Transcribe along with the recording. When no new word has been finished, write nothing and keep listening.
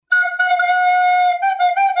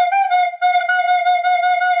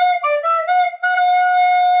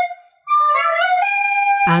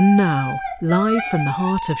And now, live from the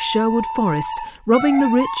heart of Sherwood Forest, robbing the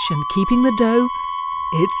rich and keeping the dough,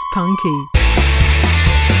 it's Punky.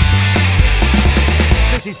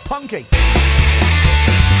 This is Punky.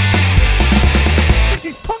 This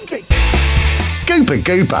is Punky.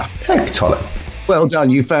 Gooper. Hey, Tollett. Well done,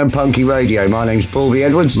 you found Punky Radio. My name's Paul B.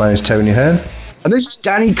 Edwards. My name's Tony Hearn. And this is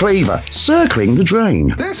Danny Cleaver, circling the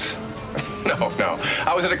drain. This? No.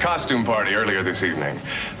 I was at a costume party earlier this evening,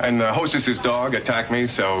 and the hostess's dog attacked me,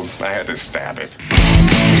 so I had to stab it.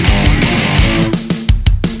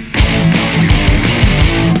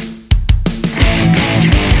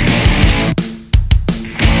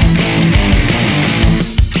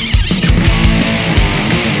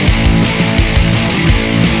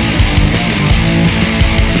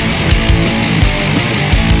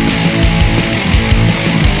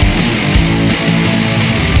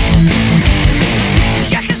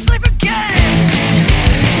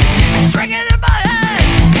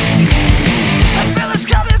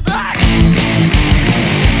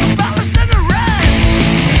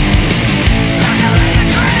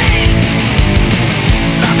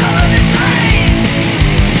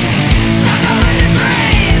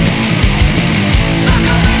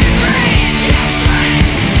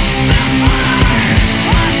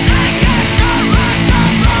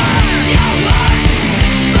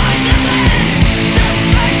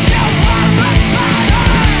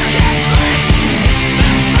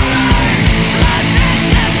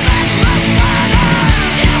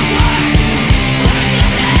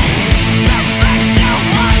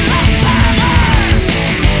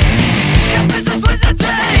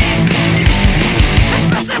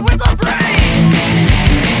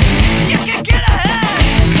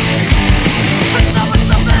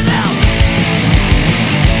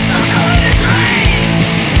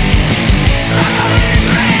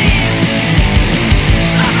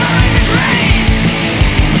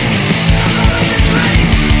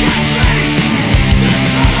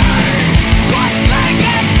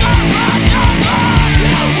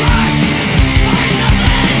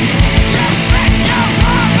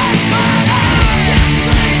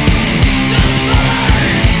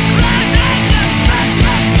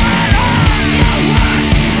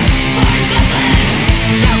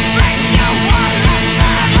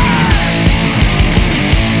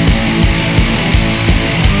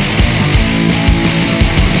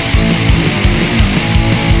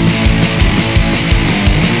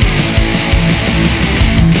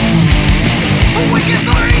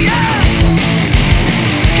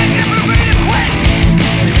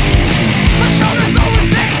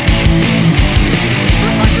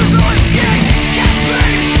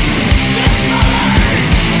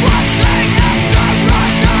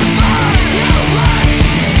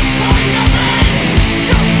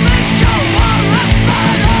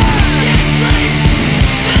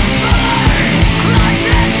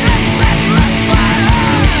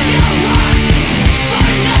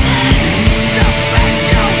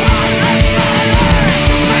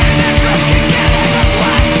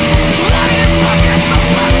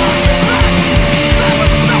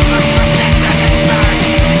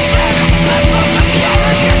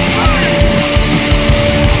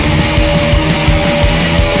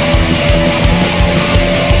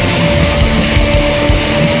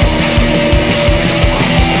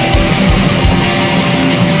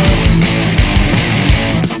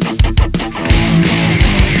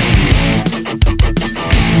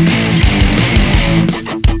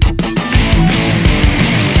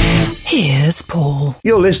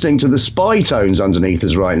 You're listening to the Spy Tones underneath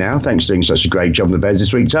us right now. Thanks for doing such a great job on the beds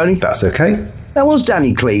this week, Tony. That's okay. That was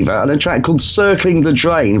Danny Cleaver and a track called Circling the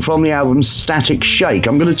Drain from the album Static Shake.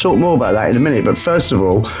 I'm going to talk more about that in a minute, but first of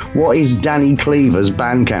all, what is Danny Cleaver's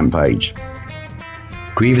Bandcamp page?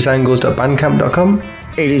 GrievousAngles.bandcamp.com.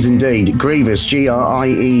 It is indeed. Grievous,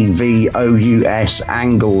 Grievous,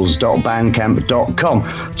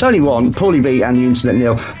 angles.bandcamp.com. Tony One, Paulie B and the Internet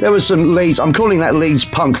Nil. There was some Leeds, I'm calling that Leeds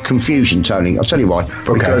punk confusion, Tony. I'll tell you why.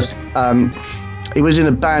 Okay. Because he was in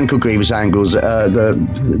a band called Grievous Angles.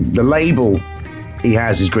 The label he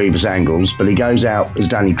has is Grievous Angles, but he goes out as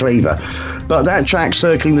Danny Cleaver. But that track,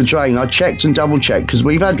 Circling the Drain, I checked and double checked because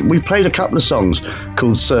we've played a couple of songs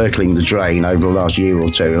called Circling the Drain over the last year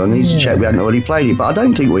or two, and I need to check we hadn't already played it, but I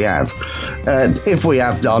don't think we have. If we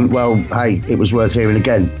have done, well, hey, it was worth hearing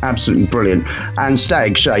again. Absolutely brilliant. And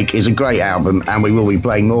Static Shake is a great album, and we will be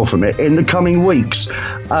playing more from it in the coming weeks.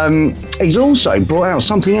 He's also brought out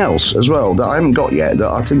something else as well that I haven't got yet,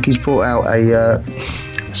 that I think he's brought out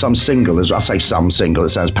some single, as I say some single, it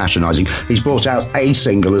sounds patronising. He's brought out a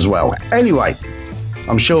single as well. Anyway,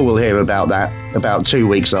 I'm sure we'll hear about that about 2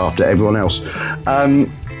 weeks after everyone else.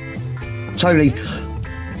 Tony,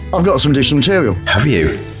 I've got some additional material. Have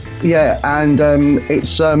you? Yeah, and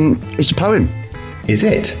it's a poem. Is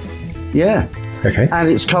it? Yeah. Okay. And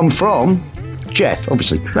it's come from Jeff,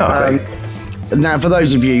 obviously. Oh, great. Now, for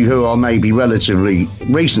those of you who are maybe relatively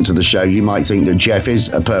recent to the show, you might think that Jeff is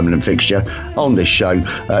a permanent fixture on this show.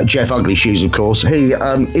 Jeff Ugly Shoes, of course. He,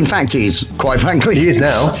 in fact, is, quite frankly. He is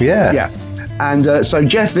now, yeah. Yeah. And so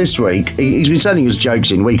Jeff this week, he's been sending us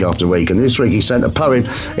jokes in week after week, and this week he sent a poem.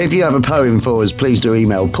 If you have a poem for us, please do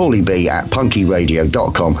email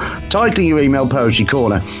paulieb@punkyradio.com. Titling your email Poetry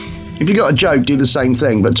Corner. If you got a joke, do the same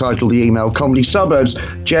thing, but title the email Comedy Suburbs.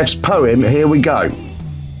 Jeff's poem, here we go.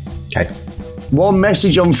 Okay. One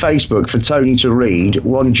message on Facebook for Tony to read,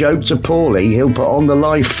 one joke to Paulie he'll put on the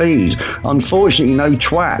live feed. Unfortunately, no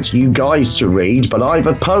twat, you guys to read, but I've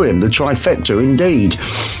a poem, the trifecta indeed.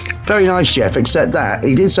 Very nice, Jeff, except that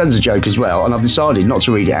he did send us a joke as well, and I've decided not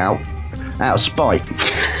to read it out of spite.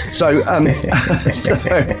 So, so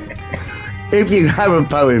if you have a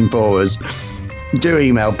poem for us, do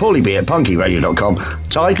email paulieb@punkyradio.com,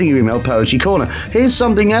 titling your email Poetry Corner. Here's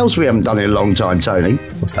something else we haven't done in a long time, Tony.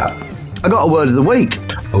 What's that? I got a word of the week.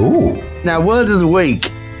 Oh. Now, word of the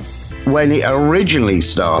week, when it originally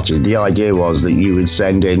started, the idea was that you would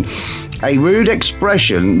send in a rude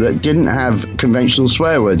expression that didn't have conventional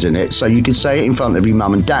swear words in it, so you could say it in front of your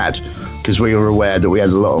mum and dad, because we were aware that we had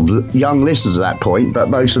a lot of young listeners at that point,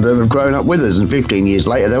 but most of them have grown up with us, and 15 years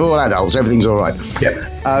later, they're all adults, everything's all right. Yep.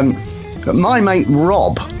 But my mate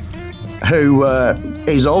Rob, who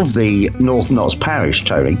is of the North Notts parish,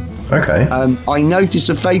 Tony, Okay. I noticed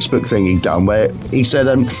a Facebook thing he'd done where he said,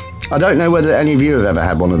 I don't know whether any of you have ever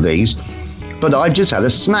had one of these, but I've just had a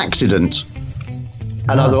snacksident.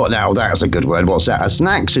 And I thought, now that's a good word. What's that? A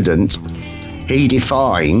snacksident he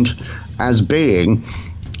defined as being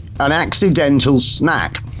an accidental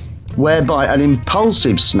snack, whereby an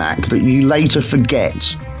impulsive snack that you later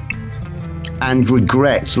forget and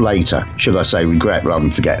regret later. Should I say regret rather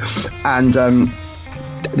than forget? And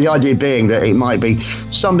the idea being that it might be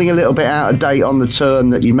something a little bit out of date on the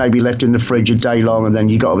turn that you maybe left in the fridge a day long, and then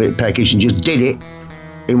you got a bit peckish and just did it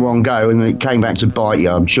in one go, and then it came back to bite you.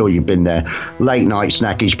 I'm sure you've been there. Late night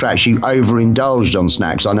snackage, perhaps you overindulged on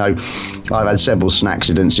snacks. I know I've had several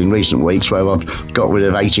snackcidents in recent weeks where I've got rid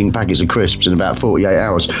of 18 packets of crisps in about 48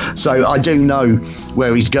 hours. So I do know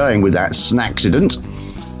where he's going with that snackcident.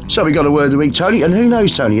 So we got a word of the week, Tony, and who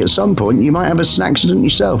knows, Tony, at some point you might have a snackcident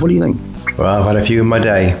yourself. What do you think? Well, I've had a few in my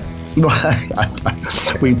day.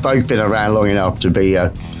 We've both been around long enough to be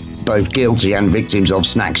both guilty and victims of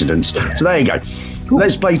snackcidents. So there you go.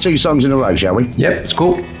 Let's play 2 songs in a row, shall we? Yep, it's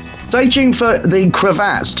cool. Stay tuned for the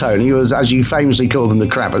cravats, Tony, as you famously call them, the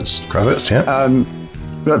cravats. Cravats, yeah.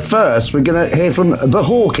 But first, we're going to hear from the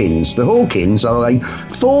Hawkins. The Hawkins are a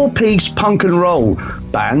 4-piece punk and roll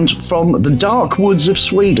band from the dark woods of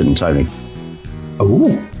Sweden, Tony.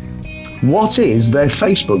 Oh. What is their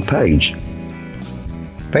Facebook page?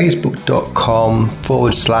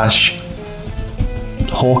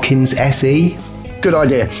 Facebook.com/Hawkins SE. Good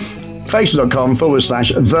idea.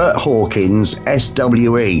 Facebook.com/The Hawkins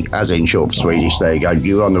SWE, as in short for Swedish. There you go.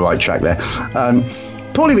 You're on the right track there.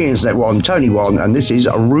 Paulie B Internet 1, Tony 1, and this is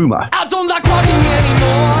a rumour. I don't like walking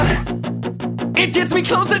anymore. It gets me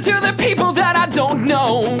closer to the people that I don't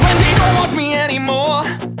know. When they don't want me anymore.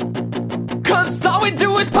 Cause all we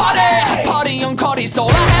do is party. Party on cortisol.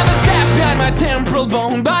 I have a stash behind my temporal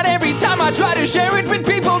bone, but every time I try to share it with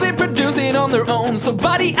people, they produce it on their own. So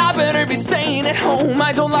buddy, I better be staying at home.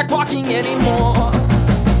 I don't like walking anymore.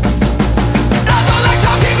 I don't like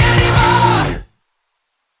talking anymore.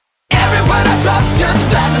 Every word I drop just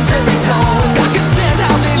flattens every tone. I can stand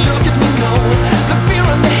how they look at me, no. The fear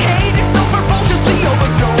and the hate is so ferociously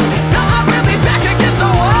overthrown. So I will be back against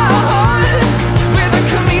the wall with a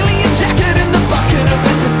chameleon jacket in the bucket of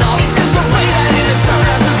ethanol. It's just the way that it has turned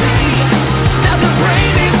out to be, that the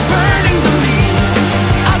brain is burning to me.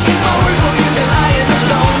 I'll keep my word from you till I am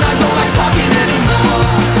alone. I don't like talking anymore.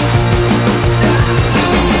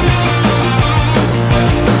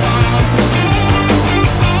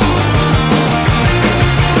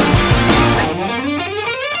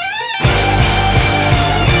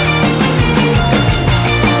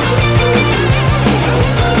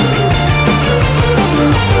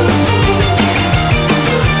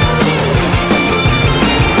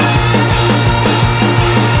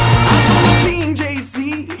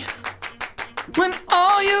 When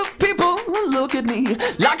all you people look at me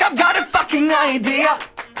like I've got a fucking idea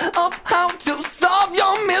of how to solve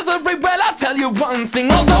your misery, well, I'll tell you one thing.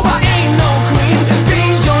 Although I ain't no queen, be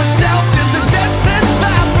yourself is the destined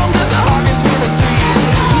path from the Hawkins ministry.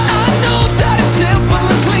 I know that it's simple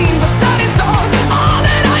and clean, but that is all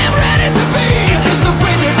that I am ready to be. It's just the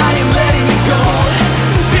way that I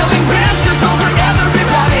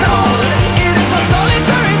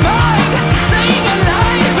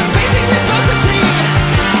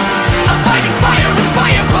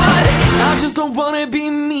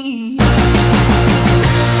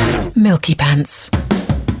silky pants.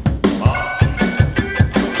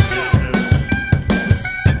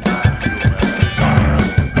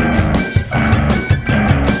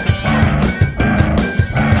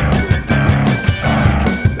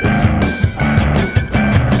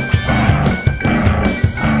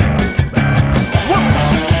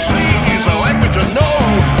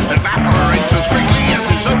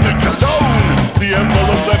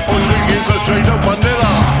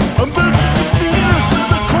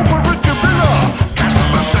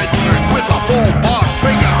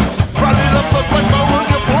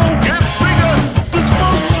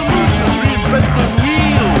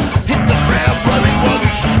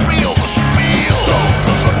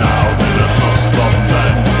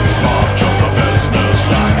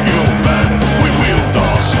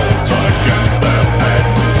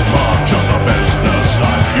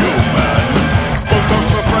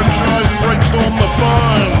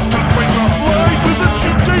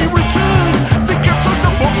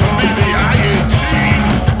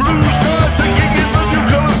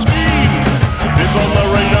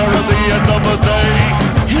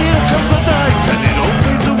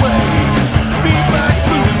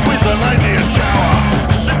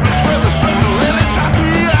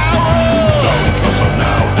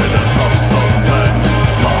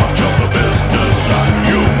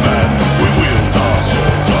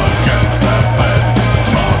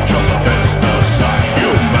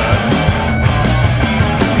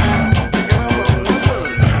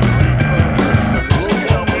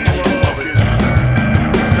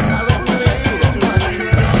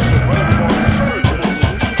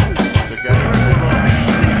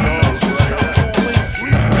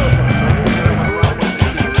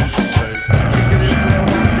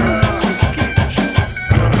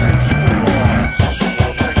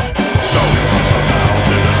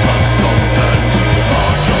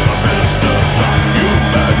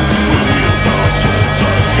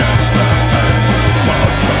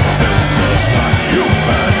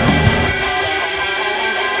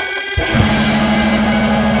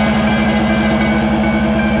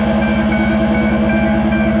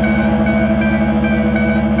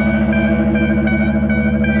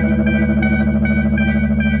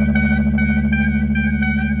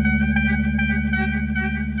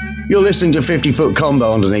 You're listening to 50 Foot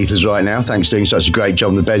Combo underneath us right now. Thanks for doing such a great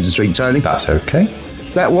job on the beds this week, Tony. That's okay.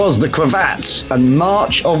 That was the Cravats and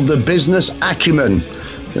March of the Business Acumen.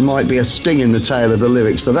 There might be a sting in the tail of the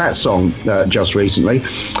lyrics to that song just recently.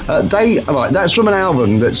 That's from an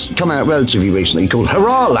album that's come out relatively recently called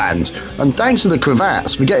Hurrah Land. And thanks to the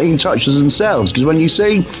Cravats for getting in touch with themselves, because when you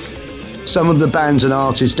see some of the bands and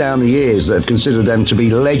artists down the years that have considered them to be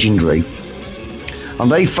legendary, I'm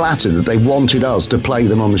very flattered that they wanted us to play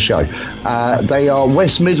them on the show. They are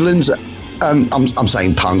West Midlands. I'm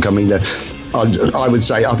saying punk. I mean, I would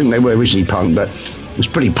say I think they were originally punk, but it's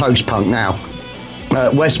pretty post-punk now.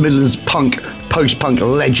 West Midlands punk, post-punk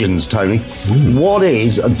legends, Tony. What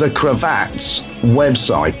is the Cravats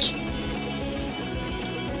website?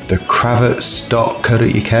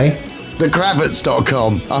 Thecravats.co.uk?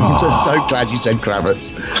 Thecravats.com. I'm just so glad you said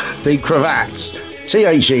Cravats. The Cravats.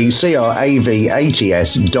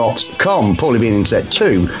 TheCravats.com. Paulie being in set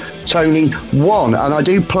 2, Tony 1. And I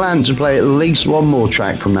do plan to play at least one more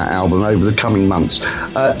track from that album over the coming months.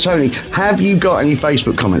 Tony, have you got any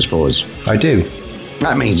Facebook comments for us? I do.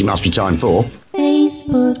 That means it must be time for...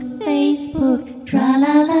 Facebook,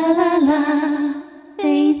 tra-la-la-la-la.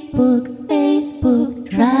 Facebook,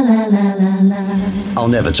 tra-la-la-la-la. I'll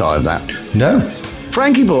never tire of that. No.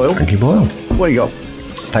 Frankie Boyle. What you got?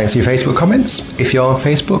 Thanks for your Facebook comments. If you're on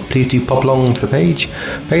Facebook, please do pop along to the page,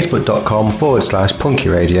 facebook.com/Punky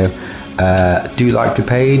Radio. Do like the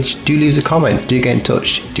page, do leave a comment, do get in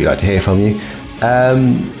touch, do like to hear from you.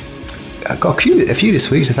 I've got a few this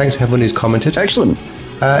week, so thanks to everyone who's commented. Excellent.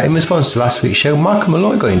 In response to last week's show, Michael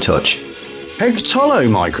Malloy got in touch. Hegtolo,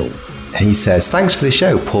 Michael. And he says, thanks for the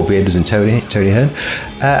show, Paul Bearders and Tony Hearn.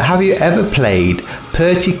 Have you ever played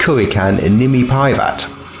Pertti Kurikan and Nimi Päivät?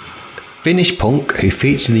 Finnish punk who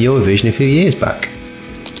featured in the Eurovision a few years back.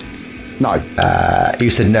 No.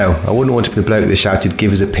 You said no. I wouldn't want to be the bloke that shouted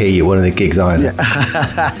 "Give us a P" at one of the gigs either. Yeah.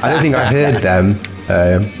 I don't think I heard them,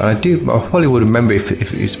 and I probably would remember if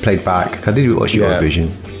it was played back. I did watch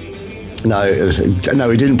Eurovision. No,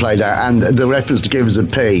 he didn't play that. And the reference to "Give us a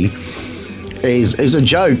P" is a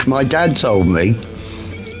joke my dad told me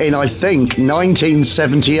in, I think,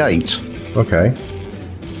 1978. Okay.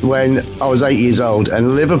 When I was 8 years old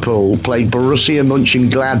and Liverpool played Borussia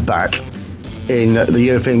Mönchengladbach in the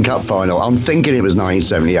European Cup final. I'm thinking it was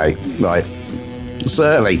 1978, right?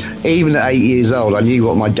 Certainly, even at 8 years old, I knew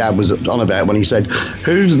what my dad was on about when he said,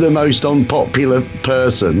 "Who's the most unpopular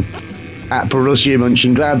person at Borussia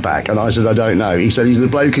Mönchengladbach? And I said, I don't know. He said, he's the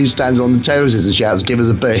bloke who stands on the terraces and shouts, give us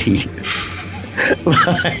a B.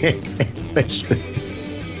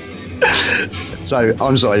 So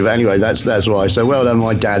I'm sorry, but anyway, that's why. So well done,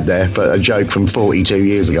 my dad there, for a joke from 42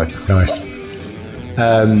 years ago. Nice.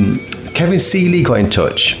 Kevin Seeley got in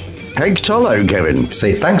touch. Hey, Tolo, Kevin. To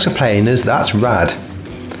say thanks for playing us. That's rad.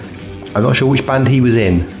 I'm not sure which band he was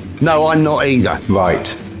in. No, I'm not either.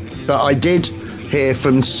 Right. But I did hear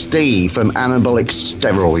from Steve from Anabolic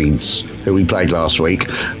Steroids, who we played last week,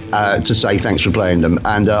 to say thanks for playing them.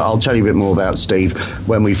 And I'll tell you a bit more about Steve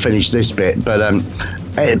when we finish this bit. But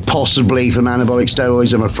possibly from Anabolic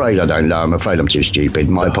Steroids, I'm afraid I don't know. I'm afraid I'm too stupid.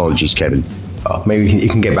 My apologies, Kevin. Oh, maybe you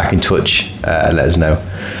can get back in touch and let us know.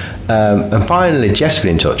 And finally, Jeff's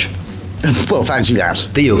been in touch. Well, fancy that.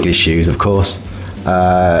 The Ugly Shoes, of course.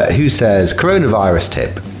 Who says, coronavirus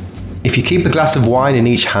tip. If you keep a glass of wine in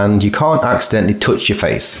each hand, you can't accidentally touch your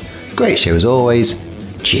face. Great show as always.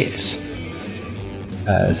 Cheers. So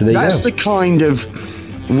there you go. That's the kind of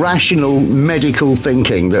rational medical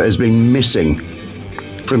thinking that has been missing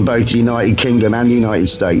from both the United Kingdom and the United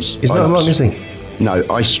States. It's not wrong, is he? No,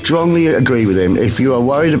 I strongly agree with him. If you are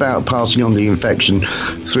worried about passing on the infection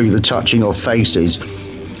through the touching of faces,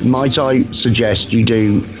 might I suggest you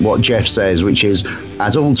do what Jeff says, which is,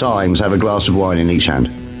 at all times, have a glass of wine in each hand.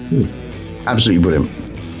 Absolutely brilliant.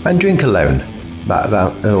 And drink alone. That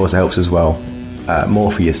also helps as well.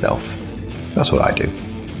 More for yourself. That's what I do.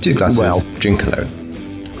 2 glasses, drink alone.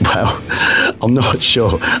 Well, I'm not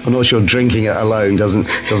sure drinking it alone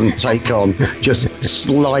doesn't take on just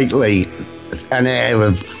slightly an air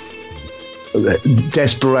of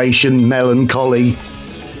desperation, melancholy,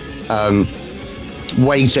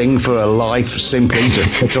 waiting for a life simply to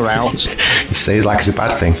flicker out. You say it like it's a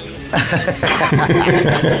bad thing.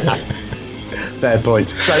 Fair point.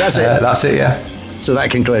 So that's it. That's it, yeah. So that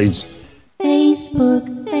concludes. Facebook,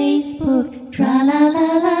 tra la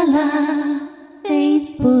la la la.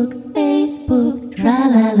 Facebook, tra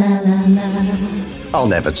la la la la. I'll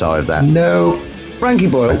never tire of that. No. Frankie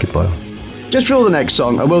Boyle. Frankie Boyle. Just for the next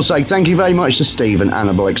song, I will say thank you very much to Steve and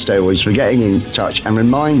Anabolic Steroids for getting in touch and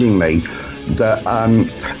reminding me that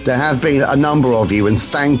there have been a number of you, and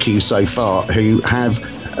thank you so far, who have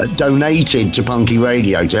donated to Punky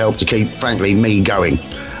Radio to help to keep, frankly, me going.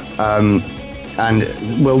 And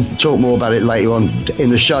we'll talk more about it later on in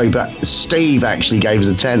the show, but Steve actually gave us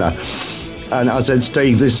a tenner. And I said,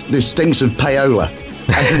 Steve, this stinks of payola.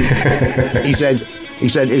 And he said,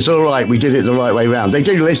 it's all right, we did it the right way round. They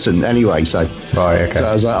do listen anyway, so. Right, okay. So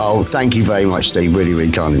I was like, oh, thank you very much, Steve. Really,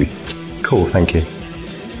 really kind of you. Cool, thank you.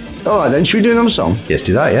 All right, then, should we do another song? Yes,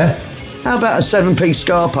 do that, yeah. How about a 7-piece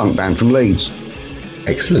ska punk band from Leeds?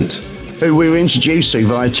 Excellent. Who we were introduced to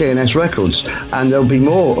via TNS Records. And there'll be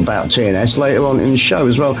more about TNS later on in the show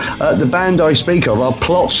as well. The band I speak of are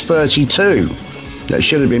Plots 32. That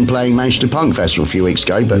should have been playing Manchester Punk Festival a few weeks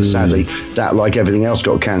ago, but sadly that, like everything else,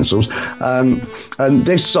 got cancelled. And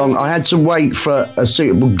this song, I had to wait for a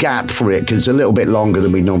suitable gap for it because it's a little bit longer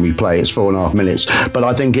than we normally play. It's 4.5 minutes, but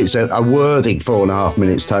I think it's a worthy 4.5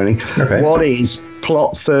 minutes, Tony. Okay. What is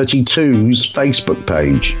Plot 32's Facebook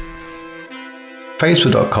page?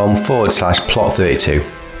 Facebook.com/Plot32.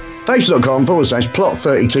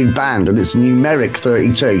 Facebook.com/Plot32 band, and it's numeric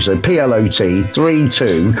 32, so PLOT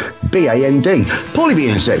 32 BAND. Paulie B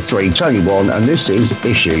Intercept 3, Tony 1, and this is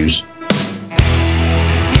Issues.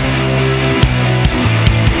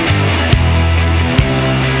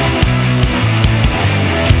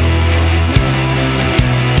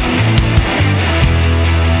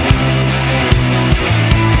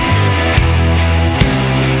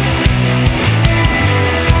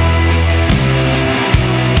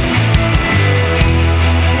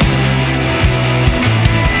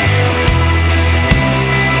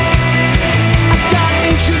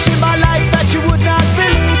 Issues in my life that you would not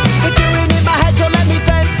believe.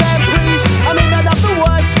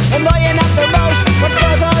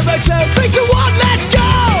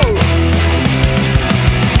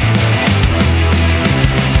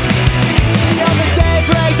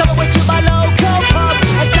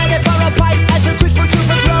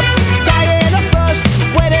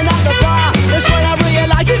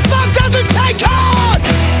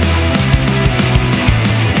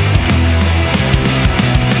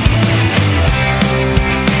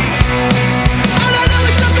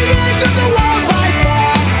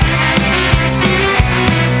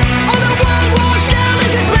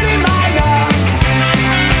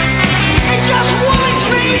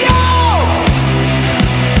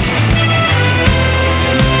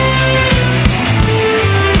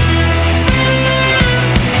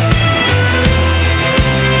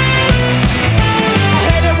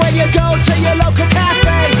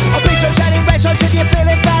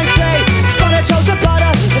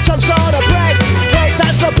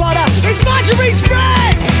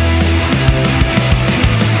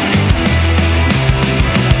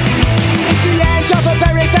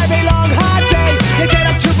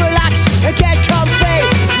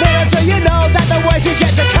 best is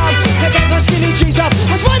yet to come. I get my skinny jeans off,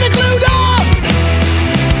 I swear they're glued up.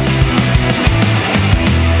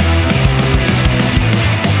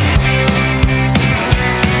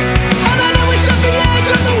 And I know it's not the end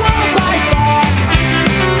of the world by far.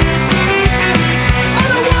 And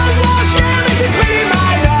the World War scale isn't pretty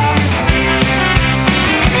minor.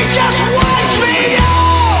 It just winds me up.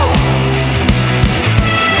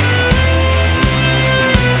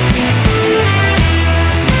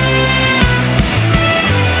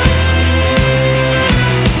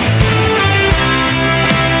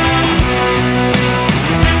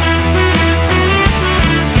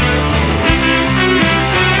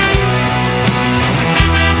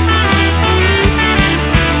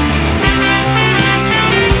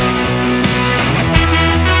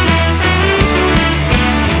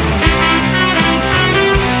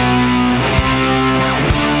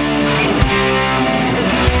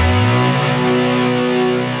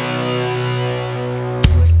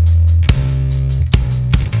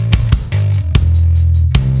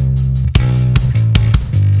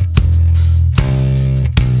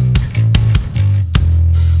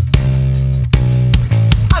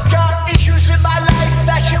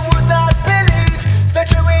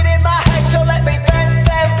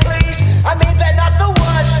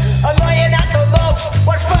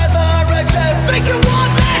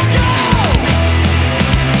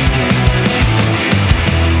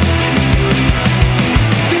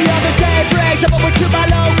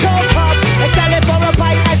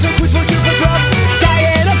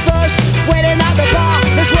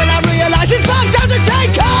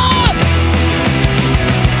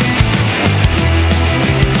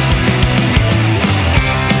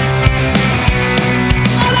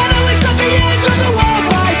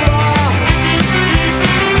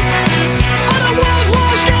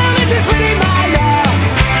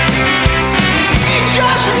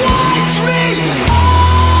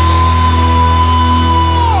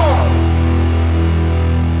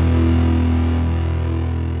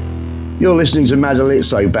 You're listening to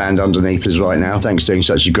Madalitso Band underneath us right now. Thanks for doing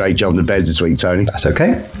such a great job on the beds this week, Tony. That's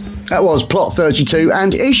okay. That was Plot 32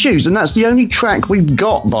 and Issues, and that's the only track we've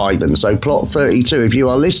got by them. So Plot 32, if you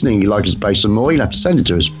are listening, you'd like us to play some more, you'll have to send it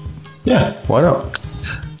to us. Yeah, why not?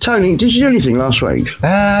 Tony, did you do anything last week?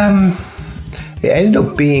 It ended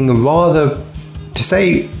up being rather, to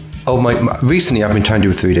say, recently I've been trying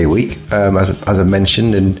to do a 3-day week, as I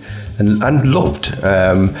mentioned, and loved.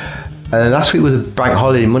 And last week was a bank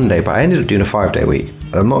holiday Monday, but I ended up doing a 5-day week.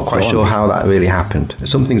 I'm not quite sure how that really happened.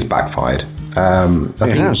 Something's backfired. I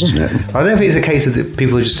think, isn't it? I don't know if it's a case of that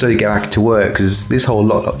people just slowly get back to work, because this whole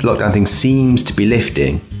lockdown thing seems to be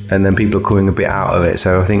lifting, and then people are coming a bit out of it.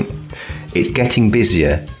 So I think it's getting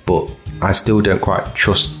busier, but I still don't quite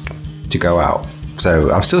trust to go out.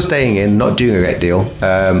 So I'm still staying in, not doing a great deal,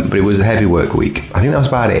 but it was a heavy work week. I think that was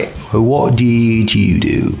about it. What did you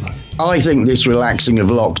do? I think this relaxing of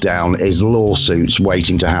lockdown is lawsuits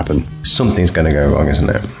waiting to happen. Something's going to go wrong, isn't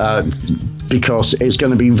it? Because it's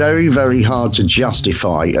going to be very, very hard to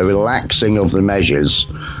justify a relaxing of the measures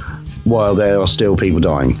while there are still people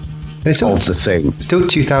dying. It's of the thing. Still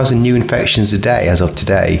 2,000 new infections a day as of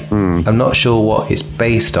today. I'm not sure what it's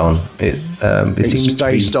based on. It seems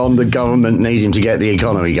based on the government needing to get the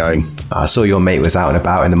economy going. I saw your mate was out and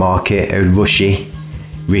about in the market.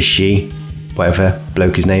 Rishi, whatever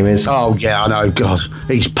bloke his name is. Oh yeah, I know. God,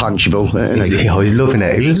 he's punchable. He's loving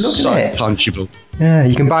it. He's so punchable. Yeah,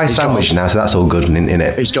 you can buy a sandwich now, so that's all good in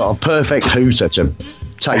it. He's got a perfect hooter to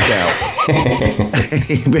take out.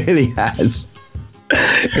 He really has.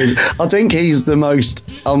 I think he's the most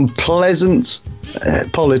unpleasant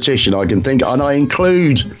politician I can think of, and I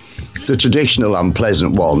include the traditional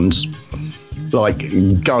unpleasant ones like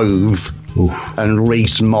Gove and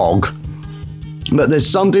Rees-Mogg. But there's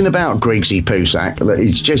something about Grigsy Pusak that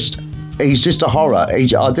he's just a horror.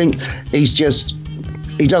 I think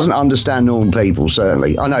he doesn't understand normal people,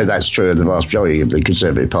 certainly. I know that's true of the vast majority of the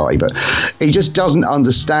Conservative Party, but he just doesn't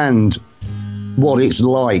understand what it's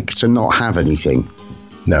like to not have anything.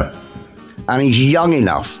 No. And he's young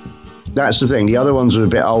enough. That's the thing. The other ones are a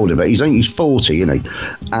bit older, but he's 40, isn't he?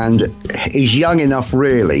 And he's young enough,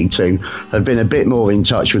 really, to have been a bit more in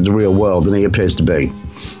touch with the real world than he appears to be.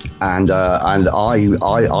 And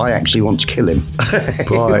I actually want to kill him.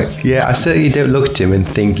 Right. Yeah, I certainly don't look at him and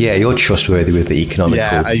think, yeah, you're trustworthy with the economic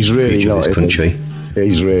he's really not, of this country.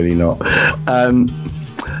 He's really not.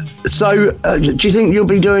 So, do you think you'll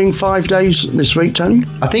be doing 5 days this week, Tony?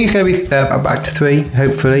 I think it's going to be back to 3,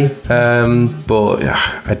 hopefully. But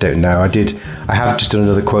I don't know. I have just done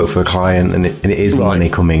another quote for a client, and it is money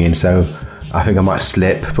coming in, so I think I might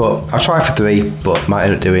slip. But I'll try for 3, but might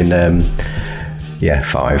end up doing Yeah,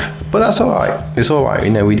 5. But that's all right. It's all right.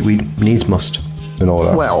 You know, we needs must and all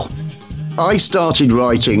that. Well, I started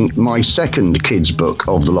writing my second kids' book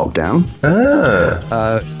of the lockdown.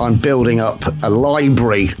 I'm building up a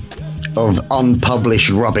library of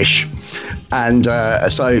unpublished rubbish, and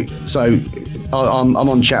so I'm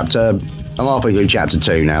on chapter. I'm halfway through chapter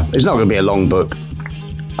 2 now. It's not going to be a long book.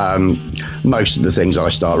 Most of the things I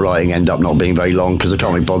start writing end up not being very long because I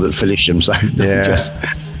can't be bothered to finish them. So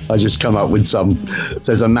I just come up with some.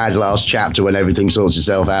 There's a mad last chapter when everything sorts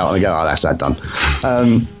itself out, and I go, "Oh, that's that done."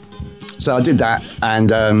 So I did that,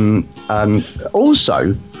 and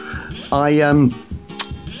also I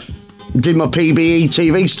did my PBE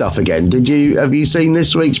TV stuff again. Have you seen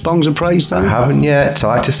this week's Bongs of Praise, Tony? I haven't yet.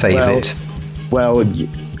 I like to save it. Well,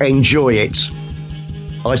 enjoy it.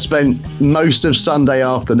 I spent most of Sunday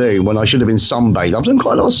afternoon when I should have been sunbathing. I've done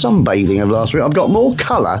quite a lot of sunbathing over last week. I've got more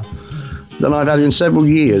colour than I've had in several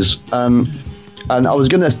years. And I was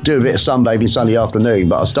going to do a bit of sunbathing Sunday afternoon,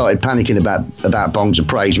 but I started panicking about Bongs of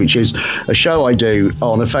Praise, which is a show I do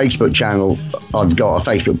on a Facebook channel. I've got a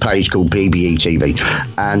Facebook page called PBE TV,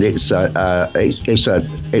 and it's a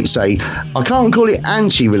I can't call it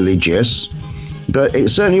anti-religious, but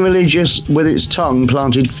it's certainly religious with its tongue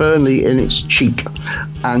planted firmly in its cheek.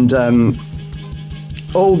 And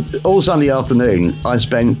all Sunday afternoon I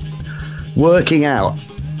spent working out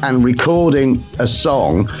and recording a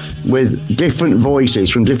song with different voices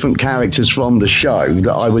from different characters from the show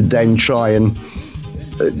that I would then try and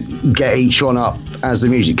get each one up as the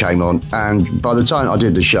music came on. And by the time I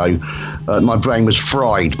did the show, my brain was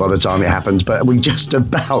fried by the time it happened, but we just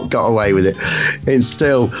about got away with it. It's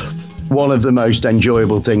still one of the most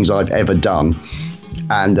enjoyable things I've ever done.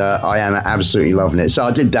 And I am absolutely loving it. So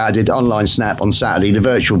I did that. I did Online Snap on Saturday. The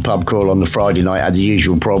virtual pub crawl on the Friday night had the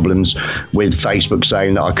usual problems with Facebook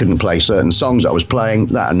saying that I couldn't play certain songs that I was playing.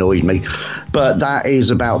 That annoyed me. But that is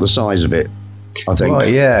about the size of it, I think.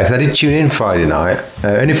 Right, yeah, because I did tune in Friday night,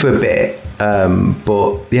 only for a bit.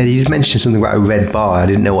 But yeah, you mentioned something about a red bar. I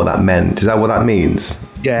didn't know what that meant. Is that what that means?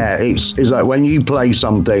 Yeah, it's like when you play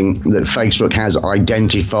something that Facebook has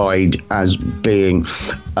identified as being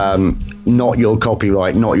not your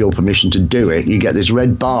copyright, not your permission to do it, you get this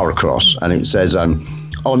red bar across, and it says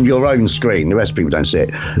on your own screen, the rest of people don't see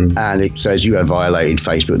it, and it says you have violated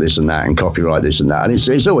Facebook this and that and copyright this and that, and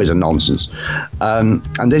it's always a nonsense.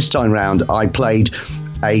 And this time round, I played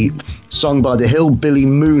a song by the Hillbilly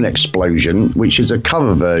Moon Explosion, which is a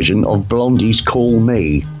cover version of Blondie's Call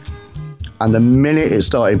Me. And the minute it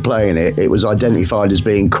started playing it, it was identified as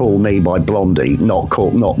being Call Me by Blondie, not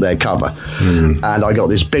their cover. And I got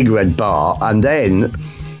this big red bar, and then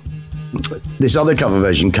this other cover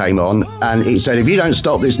version came on, and it said, if you don't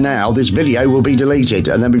stop this now, this video will be deleted.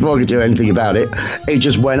 And then before I could do anything about it, it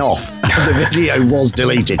just went off. The video was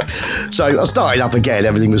deleted. So I started up again,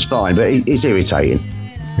 everything was fine, but it's irritating.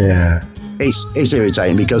 Yeah. It's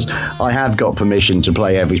irritating because I have got permission to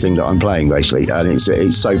play everything that I'm playing, basically, and it's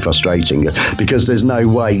so frustrating because there's no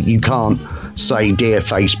way you can't say, dear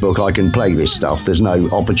Facebook, I can play this stuff. There's no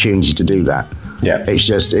opportunity to do that. Yeah, it's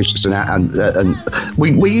just and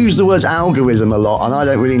we use the words algorithm a lot, and I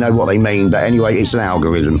don't really know what they mean, but anyway, it's an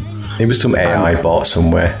algorithm. It was some AI bot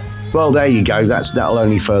somewhere. Well, there you go. That'll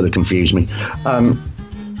only further confuse me.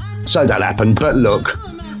 So that happened, but look,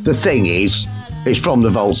 the thing is, it's from the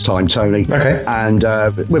Vaults time, Tony. Okay. And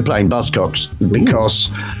we're playing Buzzcocks because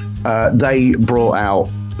they brought out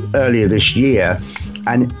earlier this year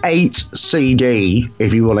an 8 CD,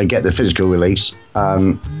 if you want to get the physical release,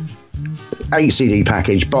 8 CD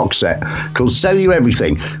package box set called Sell You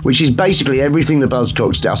Everything, which is basically everything the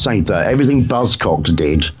Buzzcocks did. I'll say that, everything Buzzcocks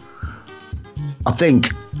did, I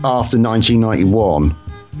think, after 1991.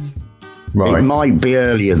 Right. It might be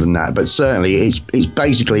earlier than that, but certainly it's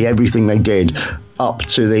basically everything they did up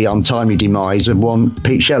to the untimely demise of one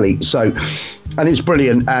Pete Shelley. So, and it's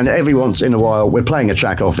brilliant. And every once in a while, we're playing a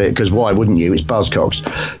track off it because why wouldn't you? It's Buzzcocks.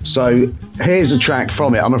 So here's a track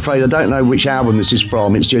from it. I'm afraid I don't know which album this is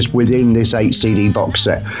from. It's just within this 8 CD box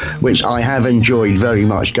set, which I have enjoyed very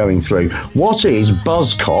much going through. What is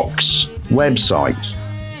Buzzcocks' website?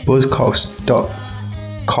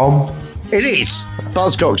 Buzzcocks.com. It is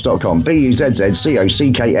buzzcocks.com,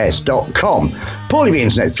 buzzcocks.com. Paulie the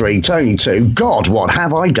Internet 3, Tony 2. God, what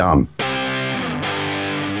have I done?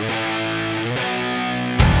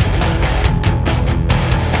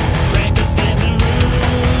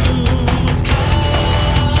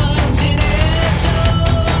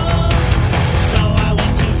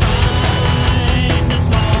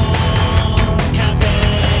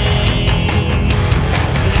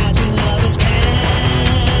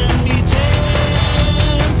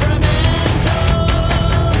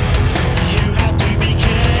 You have to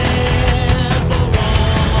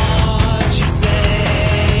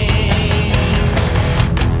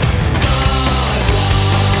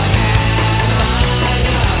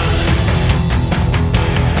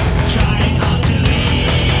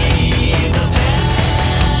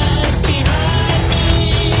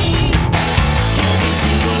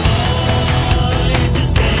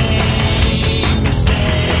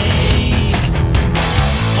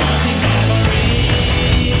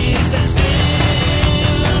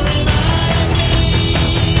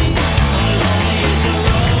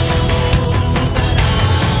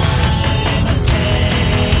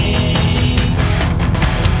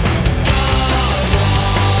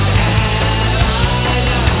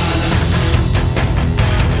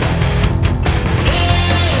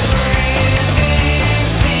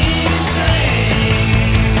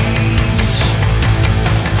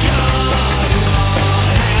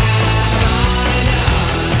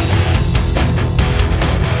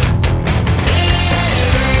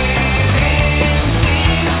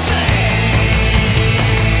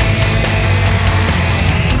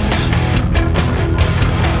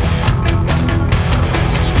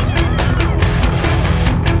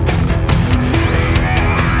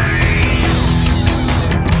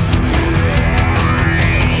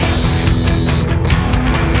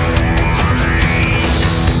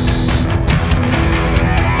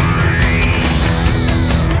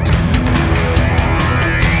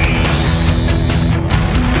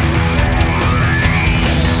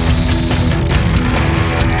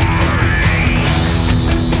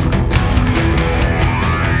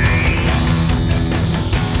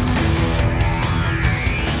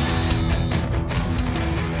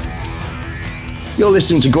You're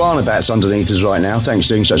listening to Guana Bats underneath us right now. Thanks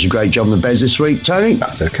for doing such a great job on the beds this week, Tony.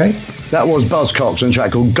 That's okay. That was Buzzcocks on a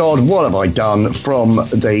track called God, What Have I Done from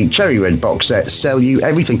the Cherry Red box set, Sell You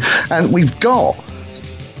Everything. And we've got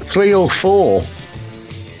 3 or 4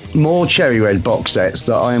 more Cherry Red box sets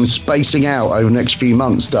that I am spacing out over the next few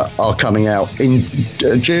months that are coming out in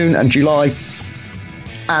June and July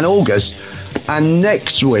and August. And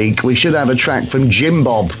next week we should have a track from Jim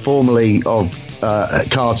Bob, formerly of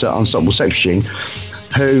Carter Unstoppable Sex Machine,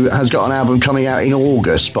 who has got an album coming out in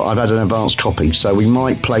August, but I've had an advanced copy, so we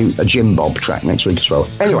might play a Jim Bob track next week as well.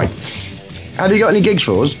 Anyway, have you got any gigs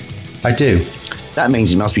for us? I do. That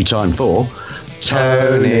means it must be time for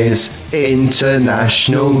Tony's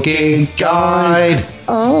International Gig Guide.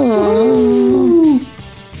 Oh.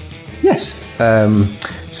 Yes.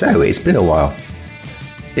 So it's been a while.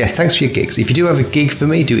 Yes, thanks for your gigs. If you do have a gig for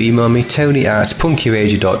me, do email me,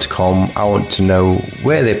 tony@punkyradio.com. I want to know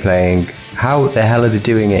where they're playing, how the hell are they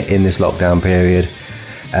doing it in this lockdown period,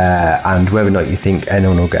 and whether or not you think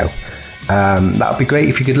anyone will go. That would be great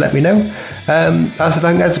if you could let me know.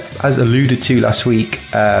 As alluded to last week,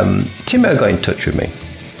 Timo got in touch with me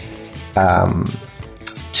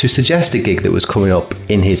to suggest a gig that was coming up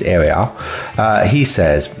in his area. He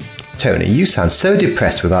says, Tony, you sound so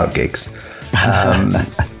depressed without gigs.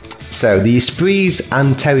 So the Sprees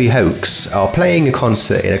and Terry Hoax are playing a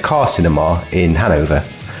concert in a car cinema in Hanover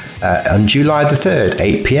on July the 3rd,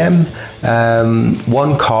 8 p.m.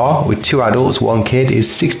 One car with 2 adults, 1 kid is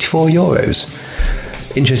 €64.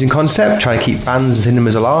 Interesting concept, trying to keep bands and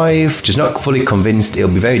cinemas alive. Just not fully convinced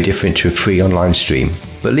it'll be very different to a free online stream.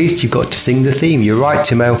 But at least you've got to sing the theme. You're right,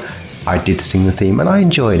 Timo. I did sing the theme and I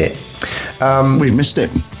enjoyed it. We missed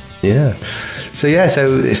it. Yeah. So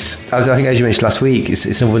it's, as you mentioned last week,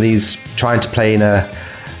 it's some of these trying to play in a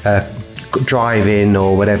drive-in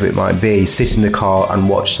or whatever it might be, sit in the car and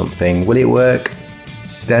watch something. Will it work?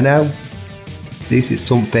 Don't know. This is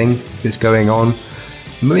something that's going on.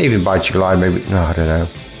 Maybe even by July, maybe. No, I don't know.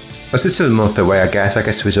 It's still a month away, I guess. I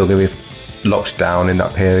guess we're still going to be locked down in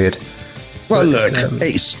that period. Well, look,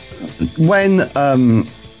 it's when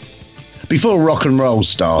before rock and roll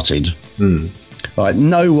started. Like,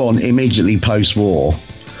 no one immediately post-war,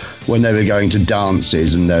 when they were going to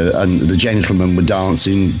dances and the gentlemen were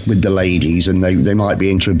dancing with the ladies, and they might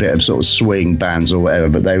be into a bit of sort of swing bands or whatever,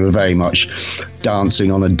 but they were very much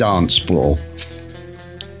dancing on a dance floor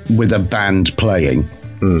with a band playing.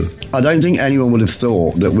 I don't think anyone would have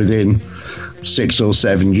thought that within 6 or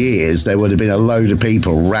 7 years there would have been a load of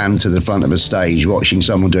people rammed to the front of a stage watching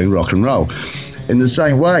someone doing rock and roll. In the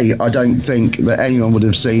same way, I don't think that anyone would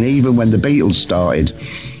have seen, even when the Beatles started,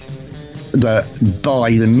 that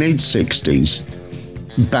by the mid-60s,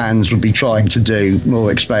 bands would be trying to do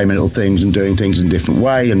more experimental things and doing things in a different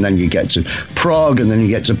way, and then you get to prog, and then you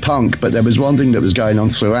get to punk. But there was one thing that was going on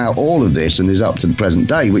throughout all of this, and is up to the present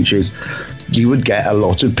day, which is you would get a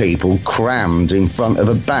lot of people crammed in front of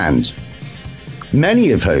a band,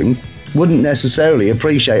 many of whom wouldn't necessarily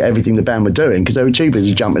appreciate everything the band were doing because they were too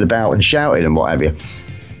busy jumping about and shouting and what have you.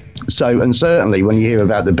 So, and certainly when you hear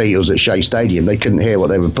about the Beatles at Shea Stadium, they couldn't hear what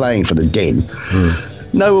they were playing for the din.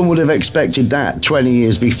 No one would have expected that 20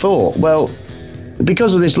 years before. Well,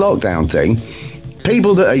 because of this lockdown thing,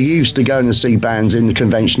 people that are used to going to see bands in the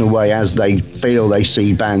conventional way as they feel they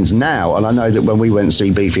see bands now, and I know that when we went to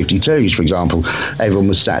see B-52s, for example, everyone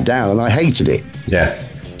was sat down and I hated it. Yeah.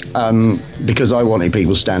 Because I wanted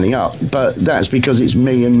people standing up, but that's because it's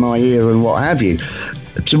me and my ear and what have you.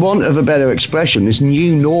 To want of a better expression, this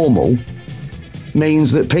new normal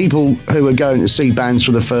means that people who are going to see bands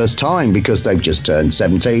for the first time because they've just turned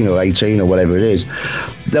 17 or 18 or whatever it is,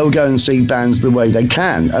 they'll go and see bands the way they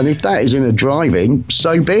can. And if that is in a drive-in,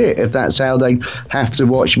 so be it. If that's how they have to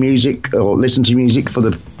watch music or listen to music for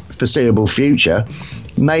the foreseeable future,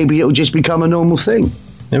 maybe it'll just become a normal thing.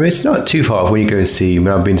 I mean, it's not too far off when you go and see.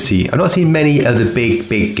 I've not seen many of the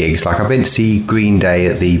big gigs. Like I've been to see Green Day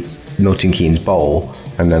at the Milton Keynes Bowl,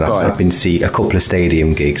 and then I've been to see a couple of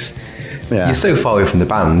stadium gigs. Yeah. You're so far away from the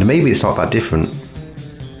band. Maybe it's not that different.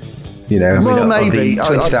 You know, maybe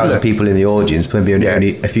 20,000 people in the audience, maybe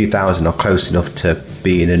only a few thousand are close enough to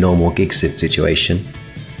be in a normal gig situation.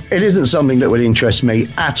 It isn't something that would interest me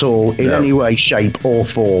at all in any way, shape, or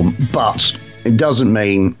form. But it doesn't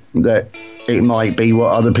mean that it might be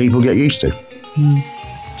what other people get used to.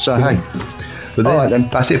 So, hey. All right, then.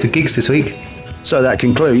 That's it for gigs this week. So that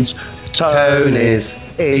concludes Tony's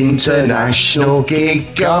International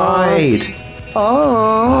Gig Guide.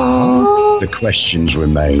 The questions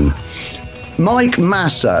remain. Mike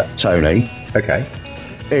Massa, Tony,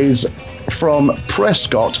 is from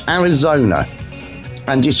Prescott, Arizona,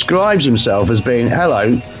 and describes himself as being,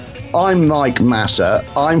 hello, I'm Mike Massa.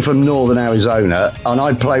 I'm from Northern Arizona, and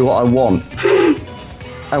I play what I want.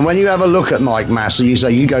 And when you have a look at Mike Massa, you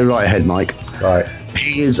say, you go right ahead, Mike. Right.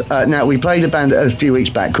 He is, now we played a band a few weeks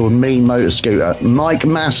back called Mean Motor Scooter. Mike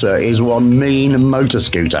Massa is one mean motor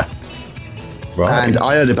scooter. Right. And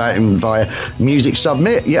I heard about him via Music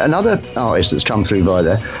Submit, yet another artist that's come through via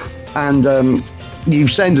there. And you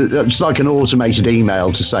send it's like an automated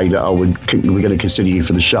email to say that we're going to consider you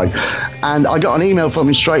for the show. And I got an email from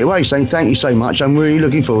him straight away saying, thank you so much. I'm really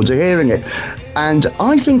looking forward to hearing it. And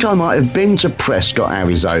I think I might have been to Prescott,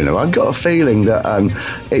 Arizona. I've got a feeling that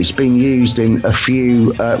it's been used in a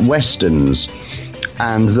few westerns,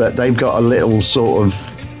 and that they've got a little sort of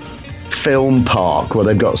film park where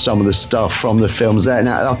they've got some of the stuff from the films there.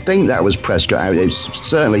 Now, I think that was Prescott. It's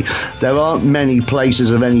certainly, there aren't many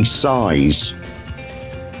places of any size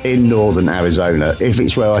in northern Arizona, if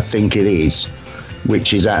it's where I think it is,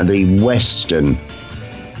 which is at the western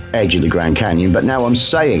edge of the Grand Canyon. But now I'm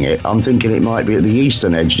saying it, I'm thinking it might be at the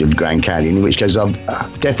eastern edge of the Grand Canyon, in which case I've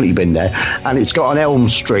definitely been there. And it's got an Elm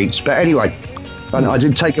Street. But anyway, and I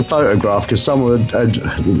did take a photograph because someone had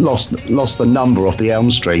lost the number off the Elm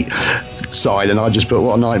Street side, and I just put,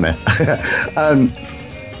 what a nightmare.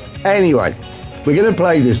 Anyway, we're going to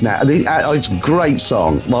play this now. It's a great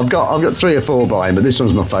song. Well, I've got 3 or 4 by him, but this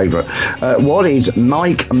one's my favourite. What is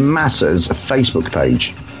Mike Massa's Facebook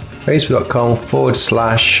page?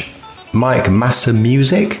 Facebook.com/Mike Massa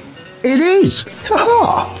Music. It is.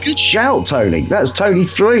 Good shout, Tony. That's Tony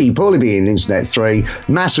 3, Paulie B in Internet 3.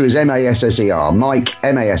 Massa is Masser. Mike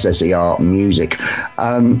Masser Music.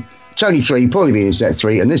 Tony 3, Paulie B in Internet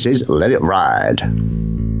 3, and this is Let It Ride.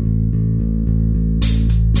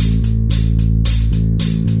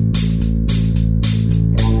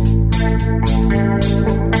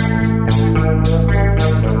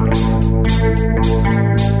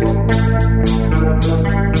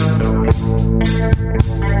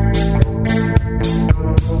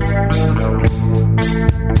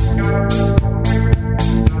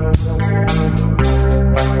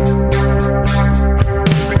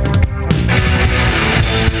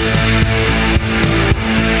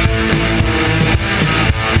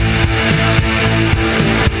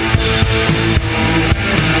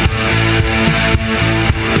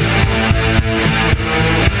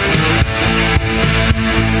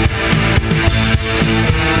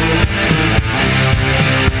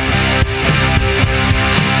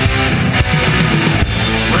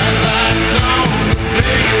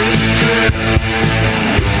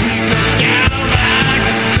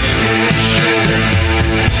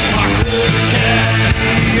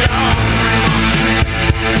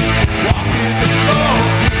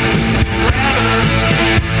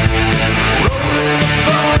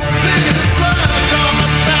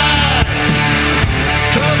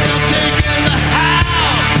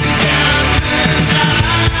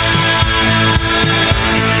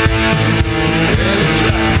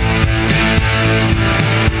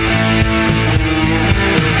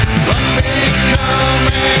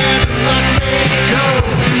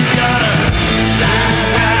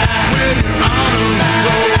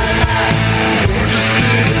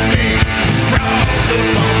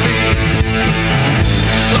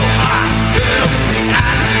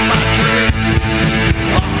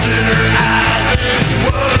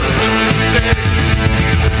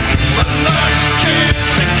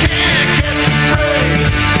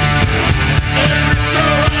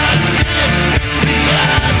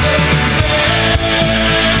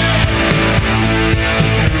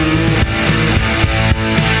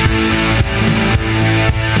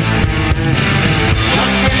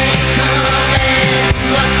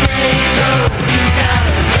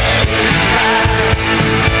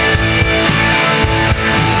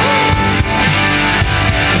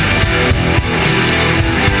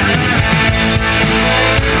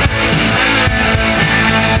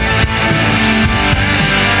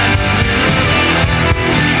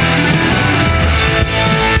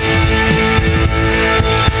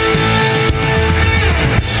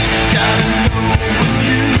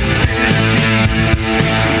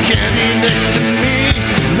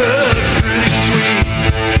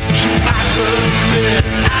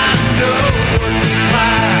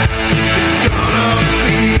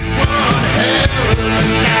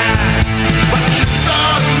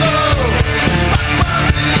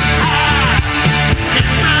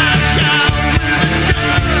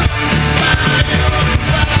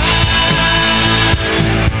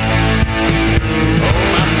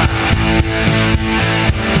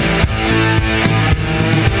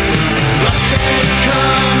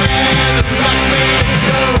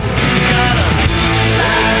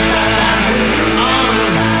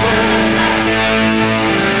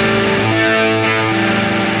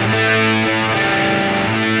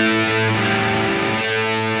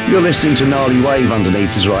 You're listening to Gnarly Wave underneath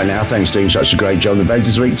us right now. Thanks for doing such a great job on the beds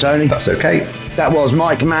this week, Tony. That's okay. That was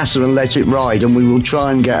Mike Massa and Let It Ride, and we will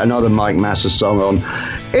try and get another Mike Massa song on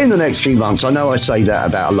in the next few months. I know I say that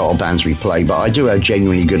about a lot of bands we play, but I do have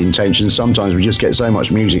genuinely good intentions. Sometimes we just get so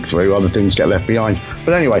much music through, other things get left behind.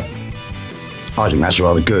 But anyway, I think that's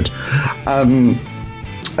rather good.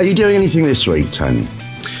 Are you doing anything this week, Tony?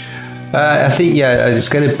 I think, it's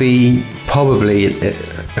going to be probably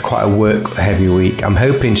quite a work-heavy week. I'm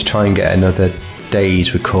hoping to try and get another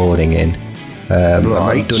day's recording in. I've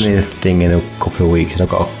not done anything in a couple of weeks. I've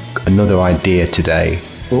got another idea today.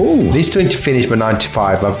 Ooh. I need to finish my 9 to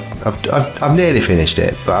 5. I've nearly finished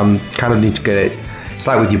it, but I'm kind of need to get it. It's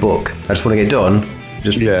like with your book. I just want to get it done,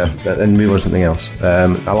 and move on to something else.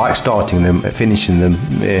 I like starting them, finishing them.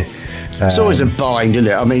 It's always a bind,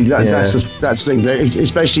 isn't it? I mean, that's the thing.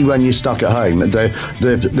 Especially when you're stuck at home,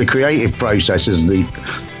 the creative process is the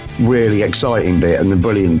really exciting bit and the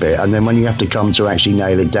brilliant bit, and then when you have to come to actually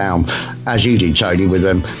nail it down, as you did, Tony, with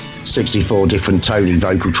 64 different Tony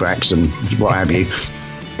vocal tracks and what have you,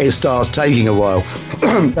 it starts taking a while.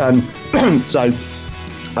 So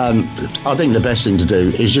I think the best thing to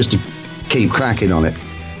do is just to keep cracking on it.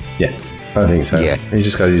 Yeah, I think so. Yeah. You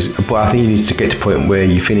just got to, but I think you need to get to a point where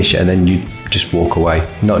you finish it and then you just walk away,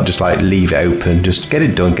 not just like leave it open. Just get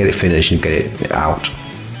it done, get it finished, and get it out.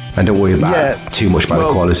 And don't worry about too much about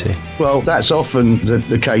the quality. Well, that's often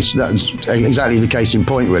the case. That's exactly the case in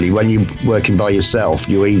point, really. When you're working by yourself,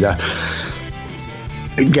 you either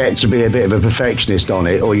get to be a bit of a perfectionist on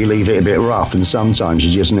it, or you leave it a bit rough. And sometimes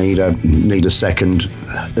you just need a second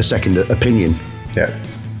opinion. Yeah.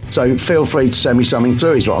 So feel free to send me something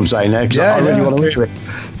through. Is what I'm saying there, because I really want to hear it.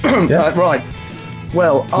 Right.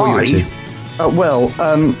 Well,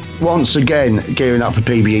 once again, gearing up for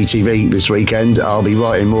PBE TV this weekend. I'll be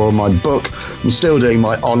writing more on my book. I'm still doing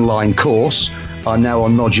my online course. I'm now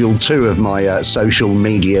on module 2 of my social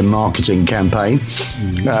media marketing campaign,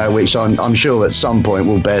 which I'm sure at some point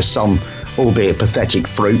will bear some, albeit pathetic,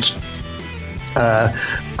 fruit.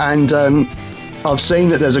 And I've seen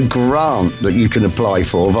that there's a grant that you can apply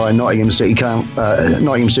for via Nottingham City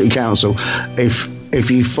Council if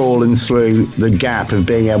you've fallen through the gap of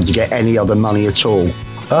being able to get any other money at all.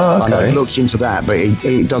 Oh, okay. And I've looked into that, but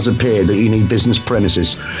it does appear that you need business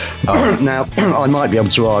premises. Now, I might be able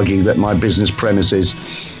to argue that my business premises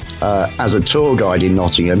as a tour guide in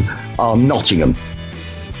Nottingham are Nottingham.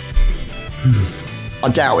 I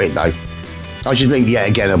doubt it, though. I should think,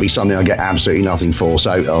 again, it'll be something I get absolutely nothing for.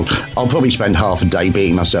 So I'll probably spend half a day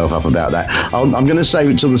beating myself up about that. I'm going to save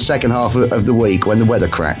it till the second half of the week when the weather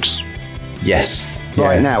cracks. Yes.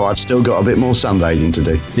 Right now, I've still got a bit more sunbathing to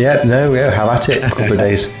do. Have at it. A couple of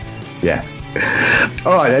days. Yeah.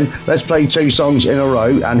 All right, then. Let's play 2 songs in a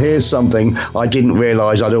row. And here's something I didn't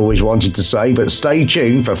realise I'd always wanted to say, but stay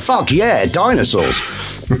tuned for Fuck Yeah, Dinosaurs.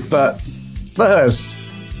 But first,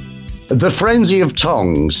 The Frenzy of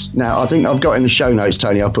Tongs. Now, I think I've got in the show notes,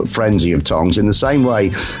 Tony, I put Frenzy of Tongs in the same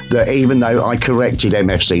way that even though I corrected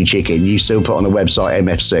MFC Chicken, you still put on the website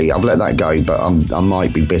MFC. I've let that go, but I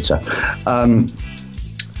might be bitter.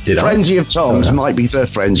 Frenzy of Tongs might be The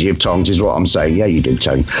Frenzy of Tongs is what I'm saying. Yeah, you did,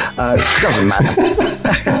 Tony. Doesn't matter.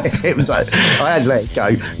 It was I had let it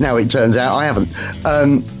go. Now it turns out I haven't.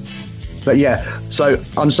 But yeah, so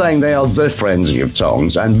I'm saying they are The Frenzy of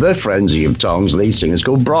Tongs, and The Frenzy of Tongs lead singer is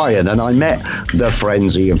called Brian, and I met The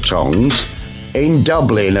Frenzy of Tongs in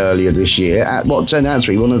Dublin earlier this year at what turned out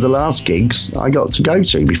to be one of the last gigs I got to go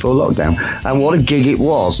to before lockdown. And what a gig it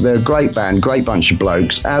was. They're a great band, great bunch of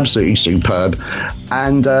blokes, absolutely superb.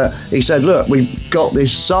 And he said, look, we've got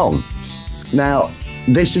this song. Now,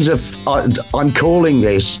 this is I'm calling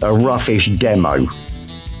this a roughish demo.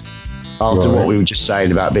 After what we were just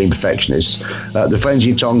saying about being perfectionists. The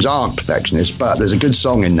Frenzy of Tongs aren't perfectionists, but there's a good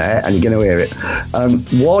song in there and you're going to hear it.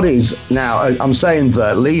 What is, now I'm saying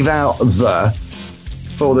leave out the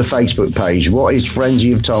for the Facebook page. What is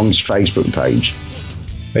Frenzy of Tongs' Facebook page?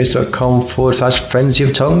 Facebook.com/Frenzy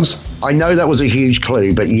of Tongs. I know that was a huge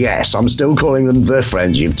clue, but yes, I'm still calling them The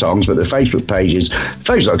Frenzy of Tongs, but the Facebook page is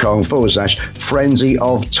facebook.com/Frenzy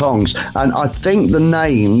of Tongs. And I think the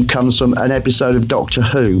name comes from an episode of Doctor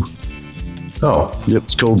Who. Oh.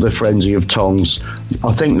 It's called The Frenzy of Tongs.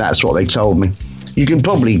 I think that's what they told me. You can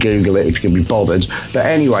probably Google it if you can be bothered. But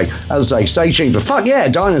anyway, as I say, stay tuned for Fuck Yeah,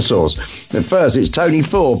 Dinosaurs. But first, it's Tony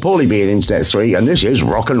 4, Paulie B and Internet 3, and this is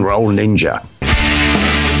Rock and Roll Ninja.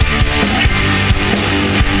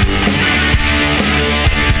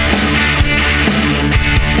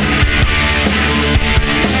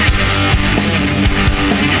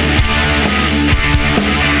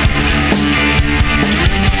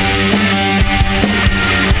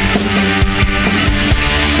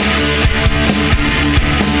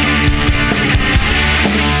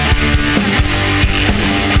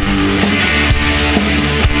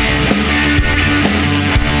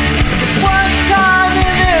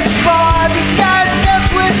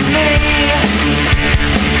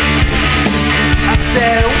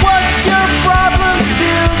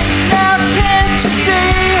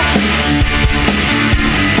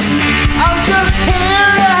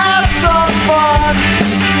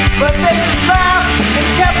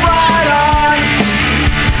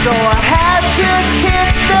 So I had to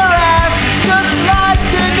kick their asses just like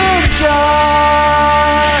a ninja.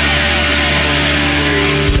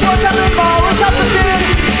 One time in the mall, we shot the kid.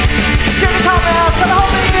 Scared to come out, trying to hold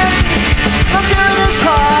me in. Look at his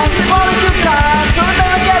crime, falling too kind. So we made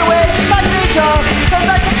a getaway just like a ninja. Cause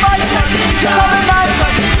I can fight like a ninja. Come at night,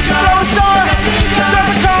 throw a star, drive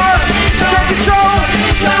a car, take control,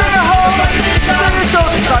 bring it home, sing your soul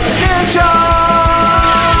just like a ninja.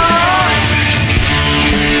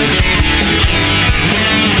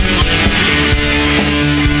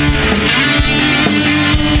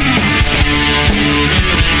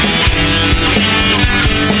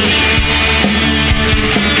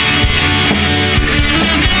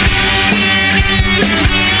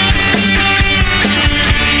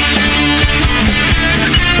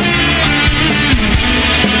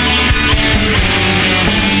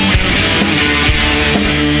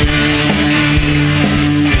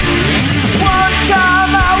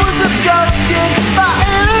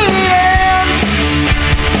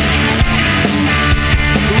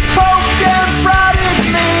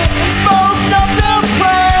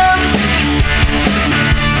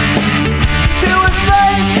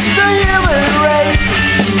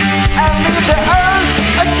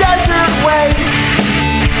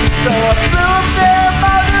 So I blew up their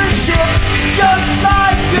mothership just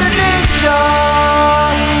like a ninja.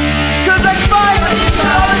 Cause I can fight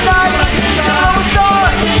all the night, throw a star,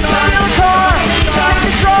 steal a car, take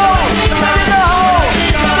control, dig a hole,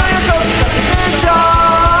 bring us up just like a ninja.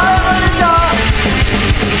 I'm a ninja,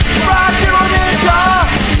 rock and roll ninja,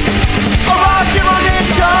 a rock and roll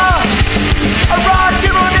ninja, a rock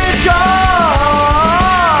and roll ninja.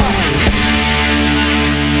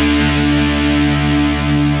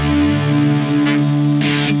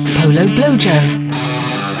 Polo Blojo.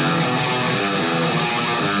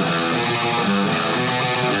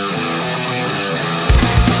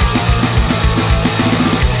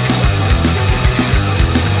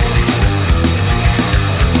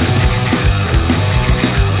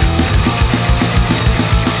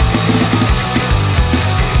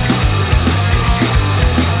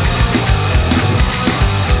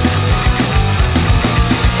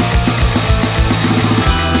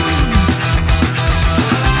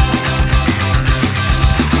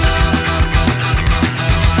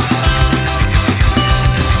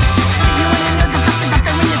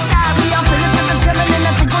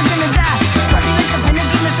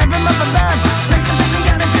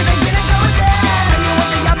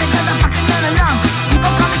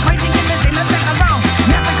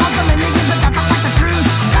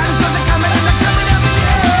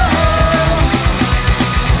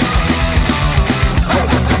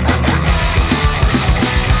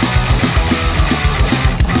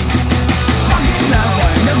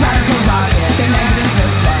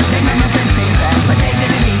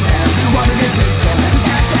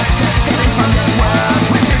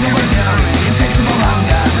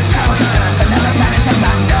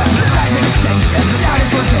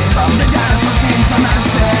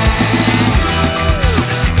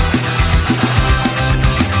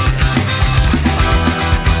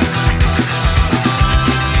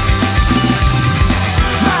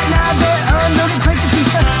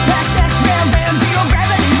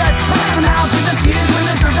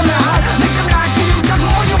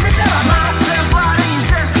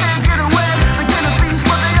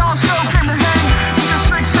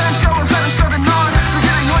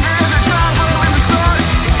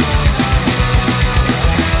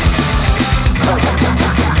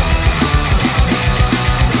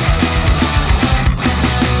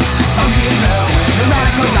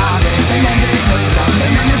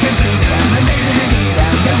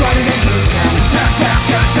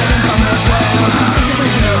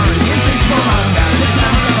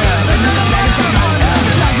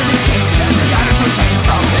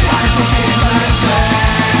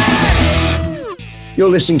 You're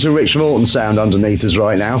listening to Rich Morton sound underneath us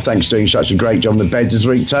right now. Thanks for doing such a great job on the beds this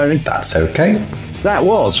week, Tony. That's okay. That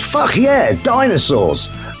was Fuck Yeah, Dinosaurs,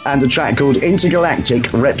 and a track called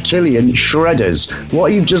Intergalactic Reptilian Shredders.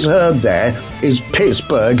 What you've just heard there is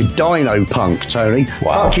Pittsburgh Dino Punk, Tony.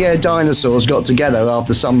 Wow. Fuck Yeah, Dinosaurs got together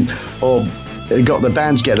after some, or got the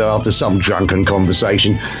band together after some drunken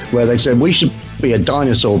conversation where they said we should be a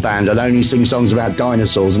dinosaur band and only sing songs about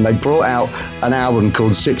dinosaurs, and they brought out an album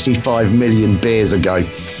called 65 Million Beers Ago,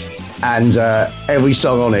 and every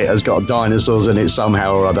song on it has got dinosaurs in it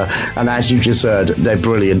somehow or other, and as you've just heard, they're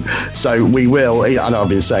brilliant. So we will, I know I've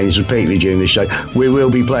been saying this repeatedly during this show, we will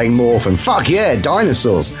be playing more from Fuck Yeah,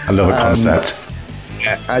 Dinosaurs. I love a concept.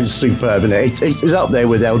 Yeah, it's superb, isn't it? It's up there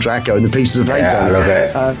with El Draco and the Pieces of Hate. Yeah, I love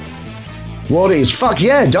it. What is Fuck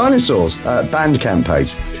Yeah, Dinosaurs? Bandcamp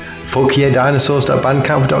page.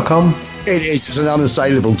 fuckyeahdinosaurs.bandcamp.com. It is. It's an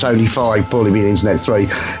unassailable Tony 5, Paulie B, Internet 3.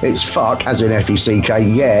 It's fuck, as in F-E-C-K,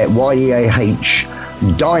 yeah, Y-E-A-H,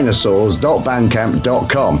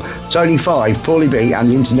 dinosaurs.bandcamp.com. Tony 5, Paulie B, and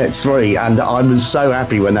the Internet 3, and I was so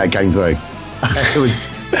happy when that came through.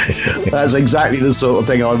 That's exactly the sort of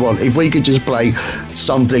thing I want. If we could just play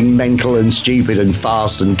something mental and stupid and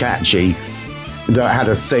fast and catchy that had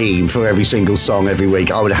a theme for every single song every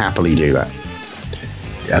week, I would happily do that.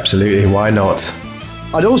 Absolutely, why not?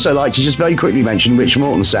 I'd also like to just very quickly mention Rich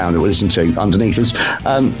Morton Sound that we listen to underneath us,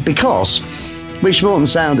 because Rich Morton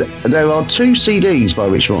Sound, there are 2 CDs by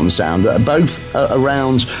Rich Morton Sound that are both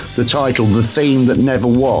around the title The Theme That Never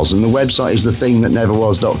Was, and the website is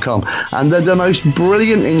thethemethatneverwas.com, and they're the most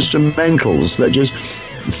brilliant instrumentals that just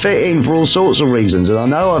fit in for all sorts of reasons. And I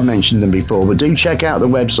know I've mentioned them before, but do check out the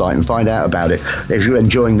website and find out about it if you're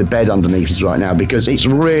enjoying the bed underneath us right now, because it's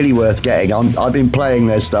really worth getting. I've been playing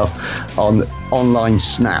their stuff on online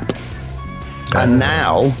Snap, and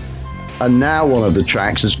now one of the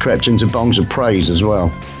tracks has crept into Bongs of Praise as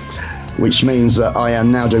well, which means that I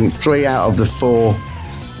am now doing 3 out of the 4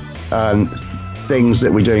 things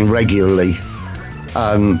that we're doing regularly.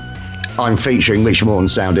 I'm featuring Rich Morton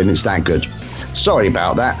Sound in. It's that good. Sorry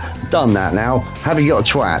about that. Done that now. Have you got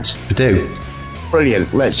a twat? I do.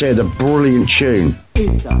 Brilliant. Let's hear the brilliant tune.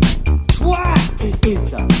 It's a twat.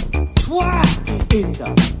 It's a twat. It's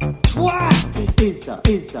a twat. It's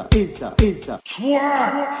a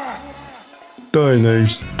twat.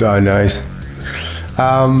 Dinos.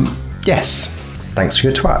 Yes. Thanks for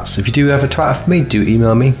your twats. If you do have a twat for me, do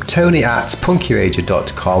email me.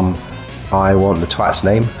 Tony@punkyrager.com. I want the twat's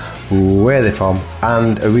name, where they're from,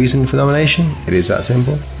 and a reason for nomination. It is that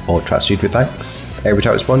simple. All twats read with thanks. Every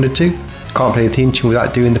twat responded to. Can't play the theme tune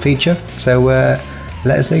without doing the feature. So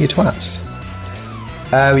let us know your twats.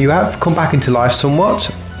 You have come back into life somewhat.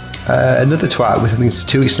 Another twat, I think it's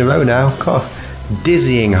 2 weeks in a row now. God,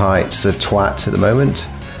 dizzying heights of twat at the moment.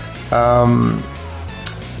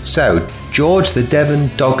 So, George the Devon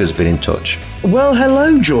Dog has been in touch. Well,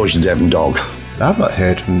 hello, George the Devon Dog. I've not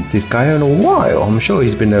heard from this guy in a while. I'm sure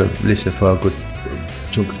he's been a listener for a good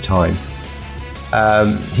chunk of time.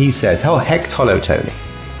 He says, "Oh, heck Tolo, Tony."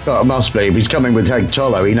 Oh, it must be. If he's coming with Heg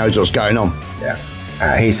Tolo, he knows what's going on. Yeah.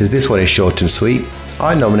 He says, "This one is short and sweet.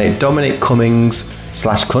 I nominate Dominic Cummings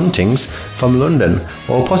 /Cuntings from London,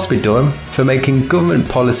 or possibly Durham, for making government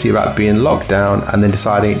policy about being locked down and then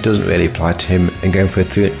deciding it doesn't really apply to him and going for a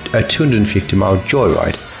 250-mile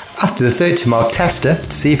joyride after the 30-mile tester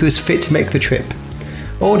to see if he was fit to make the trip.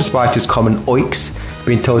 All despite his common oiks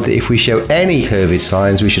being told that if we show any COVID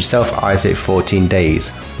signs, we should self-isolate 14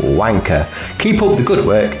 days. Wanker. Keep up the good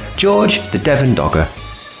work, George the Devon Dogger."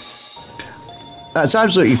 That's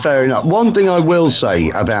absolutely fair enough. One thing I will say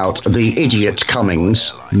about the idiot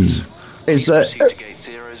Cummings is that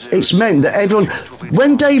it's meant that everyone...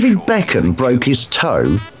 When David Beckham broke his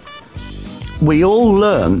toe, we all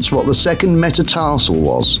learnt what the second metatarsal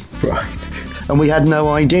was. Right. And we had no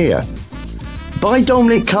idea. By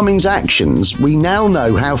Dominic Cummings' actions, we now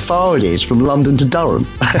know how far it is from London to Durham.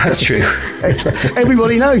 That's true.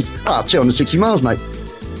 Everybody knows. 260 miles, mate.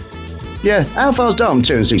 Yeah, how far's Durham?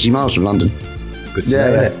 260 miles from London. Good to know,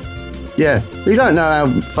 isn't it? Yeah, we don't know how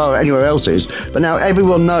far anywhere else is, but now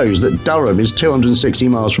everyone knows that Durham is 260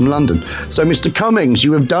 miles from London. So, Mr. Cummings,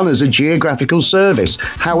 you have done us a geographical service.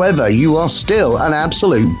 However, you are still an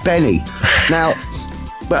absolute Benny. Now,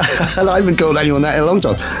 and I haven't called anyone that in a long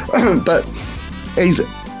time, but he's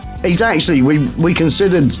actually, we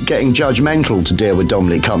considered getting judgmental to deal with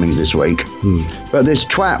Dominic Cummings this week, but this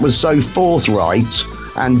twat was so forthright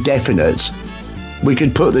and definite, we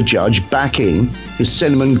could put the judge back in his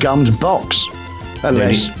cinnamon gummed box.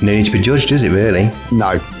 Unless no need to be judged, is it really?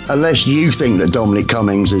 No, unless you think that Dominic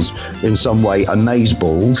Cummings is in some way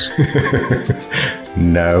amazeballs.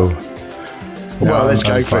 No. Well, let's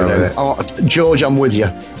go for it then. George, I'm with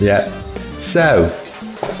you. Yeah. So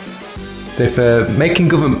for making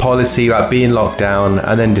government policy about being locked down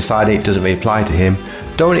and then deciding it doesn't really apply to him,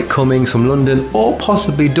 Dominic Cummings from London or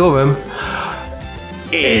possibly Durham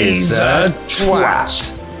is a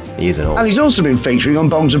twat. He is an And he's also been featuring on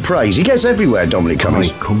Bongs of Praise. He gets everywhere, Dominic Cummings.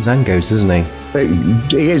 He comes and goes, doesn't he?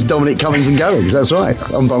 He is Dominic Cummings and Goings, that's right.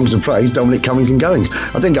 On Bongs of Praise, Dominic Cummings and Goings.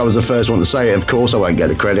 I think I was the first one to say it. Of course I won't get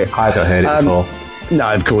the credit. I've not heard it before.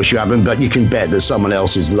 No, of course you haven't, but you can bet that someone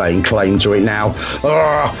else is laying claim to it now.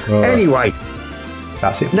 Anyway.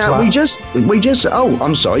 That's it. Now, we just... Oh,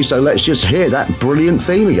 I'm sorry, so let's just hear that brilliant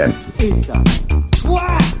theme again. It's a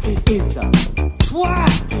twat. It's a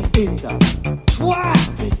twat. It's a twat.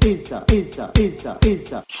 It's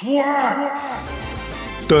a twat.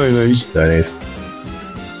 Don't There it is.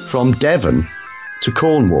 from Devon to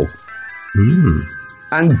Cornwall.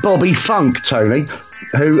 And Bobby Funk, Tony,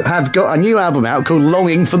 who have got a new album out called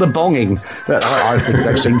Longing for the Bonging. I think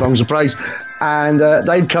they've seen Bongs of Praise. And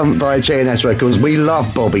they've come by TNS Records. We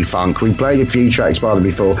love Bobby Funk. We've played a few tracks by them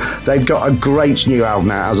before. They've got a great new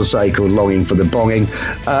album out, as I say, called Longing for the Bonging.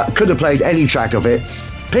 Could have played any track of it.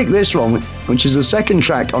 Pick this one, which is the second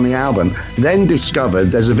track on the album, then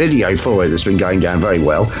discovered there's a video for it that's been going down very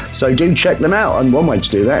well. So do check them out. And one way to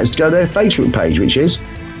do that is to go to their Facebook page, which is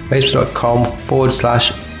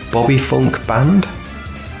facebook.com/Bobby Funk Band.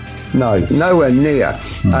 No, nowhere near.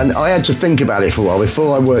 And I had to think about it for a while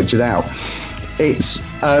before I worked it out. It's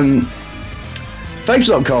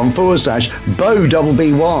facebook.com/Bo double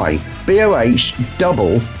B-Y B-O-H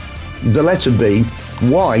double the letter B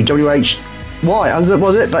Y W-H Y,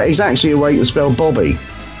 was it? But it's actually a way to spell Bobby.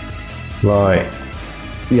 Right.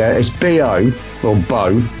 Yeah, it's B-O, or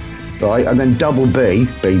Bo, right, and then double B,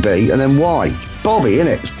 B-B, and then Y. Bobby,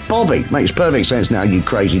 innit? It's Bobby. Makes perfect sense now, you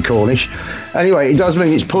crazy Cornish. Anyway, it does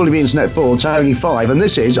mean it's pulling the internet for Tony 5, and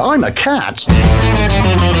this is I'm a Cat.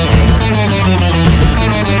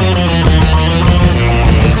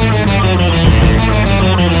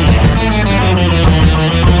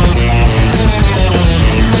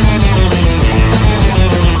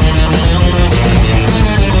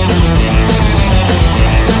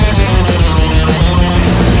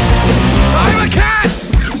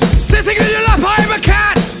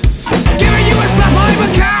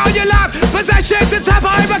 To tap,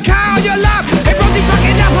 I'm a cow on your lap. Hey, Brody,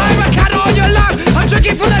 fucking up, I'm a cat on your lap. I'm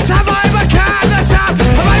drinking for the tap, I'm a cat, the tap.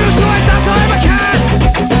 I'm able to adapt, I'm a cat.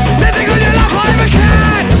 Sitting on your lap, I'm a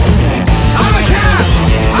cat. I'm a cat,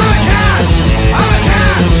 I'm a cat, I'm a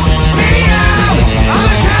cat. Meow, I'm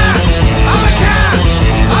a cat, I'm a cat,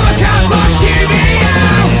 I'm a cat. Fuck you,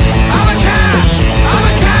 meow. I'm a cat, I'm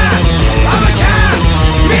a cat, I'm a cat.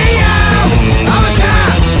 Meow, I'm a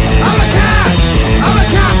cat, I'm a cat, I'm a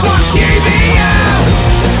cat. Fuck you, meow.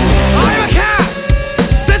 I'm a cat,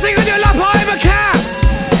 sitting on your lap, I'm a cat.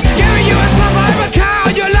 Giving you a slap, I'm a cat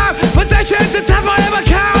on your lap. Possession to tap, I am a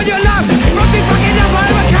cat on your lap. Rusty fucking up,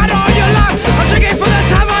 I'm a cat on your lap. I'm drinking for the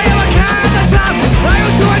tap, I am a cat at the tap. I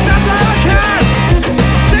ought to adapt, I'm a cat.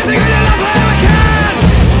 Sitting on your lap, I am a cat.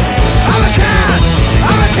 I'm a cat,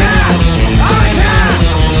 I'm a cat, I'm a cat.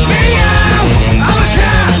 Meow, I'm a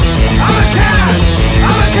cat, I'm a cat,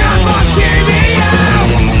 I'm a cat. Fuck you, meow.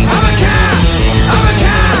 I'm a cat, I'm a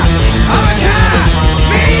cat, I'm a cat.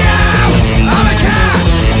 Meow, I'm a cat,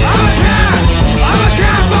 I'm a cat, I'm a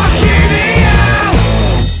cat. Fuck you, meow.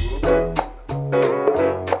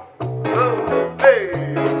 Hey,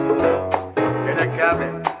 in a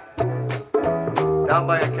cabin, down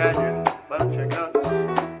by a canyon, bunch of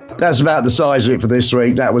guns. That's about the size of it for this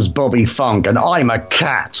week. That was Bobby Funk, and I'm a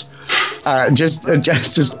Cat. Just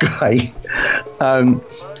as great.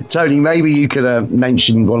 Tony, maybe you could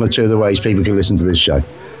mention one or two of the ways people can listen to this show.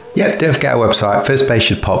 Yeah, don't forget our website. First page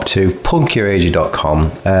should pop to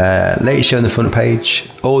punkyradio.com. Latest show on the front page.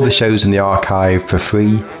 All the shows in the archive for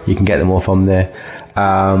free. You can get them all from there.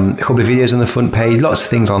 A couple of videos on the front page. Lots of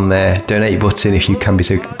things on there. Donate button if you can be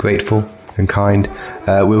so grateful and kind.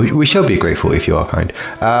 We shall be grateful if you are kind.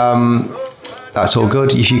 That's all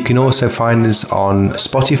good. You can also find us on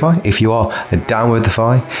Spotify. If you are down with the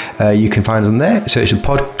fi, you can find us on there. Search for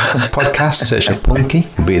podcast, search for Punky,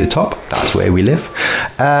 will be at the top. That's where we live.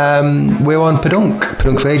 We're on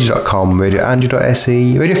pedunkradio.com,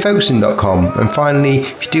 radioandrew.se, radiofolkson.com. And finally,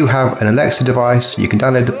 if you do have an Alexa device, you can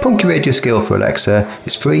download the Punky Radio skill for Alexa.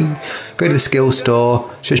 It's free. Go to the skill store,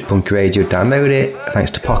 search Punky Radio, download it.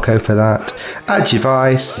 Thanks to Poco for that. Add your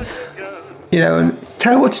device. And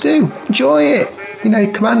tell her what to do. Enjoy it.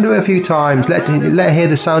 Command her a few times. Let her hear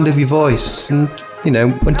the sound of your voice. And,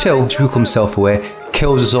 until she becomes self-aware,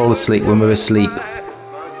 kills us all asleep when we're asleep.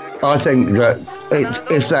 I think that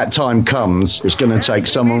if that time comes, it's going to take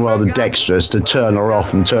someone rather dexterous to turn her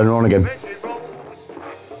off and turn her on again.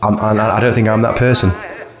 I don't think I'm that person.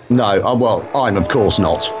 No, well, I'm of course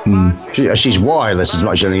not. She's wireless as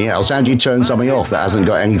much as anything else. How do you turn something off that hasn't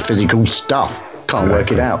got any physical stuff? Can't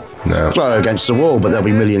work it out. No. Throw her against the wall, but there'll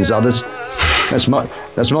be millions others. That's my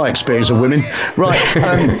experience of women. Right.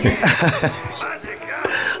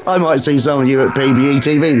 I might see some of you at PBE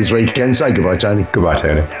TV this weekend. Say goodbye, Tony. Goodbye,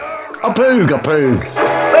 Tony. A poog, a poog.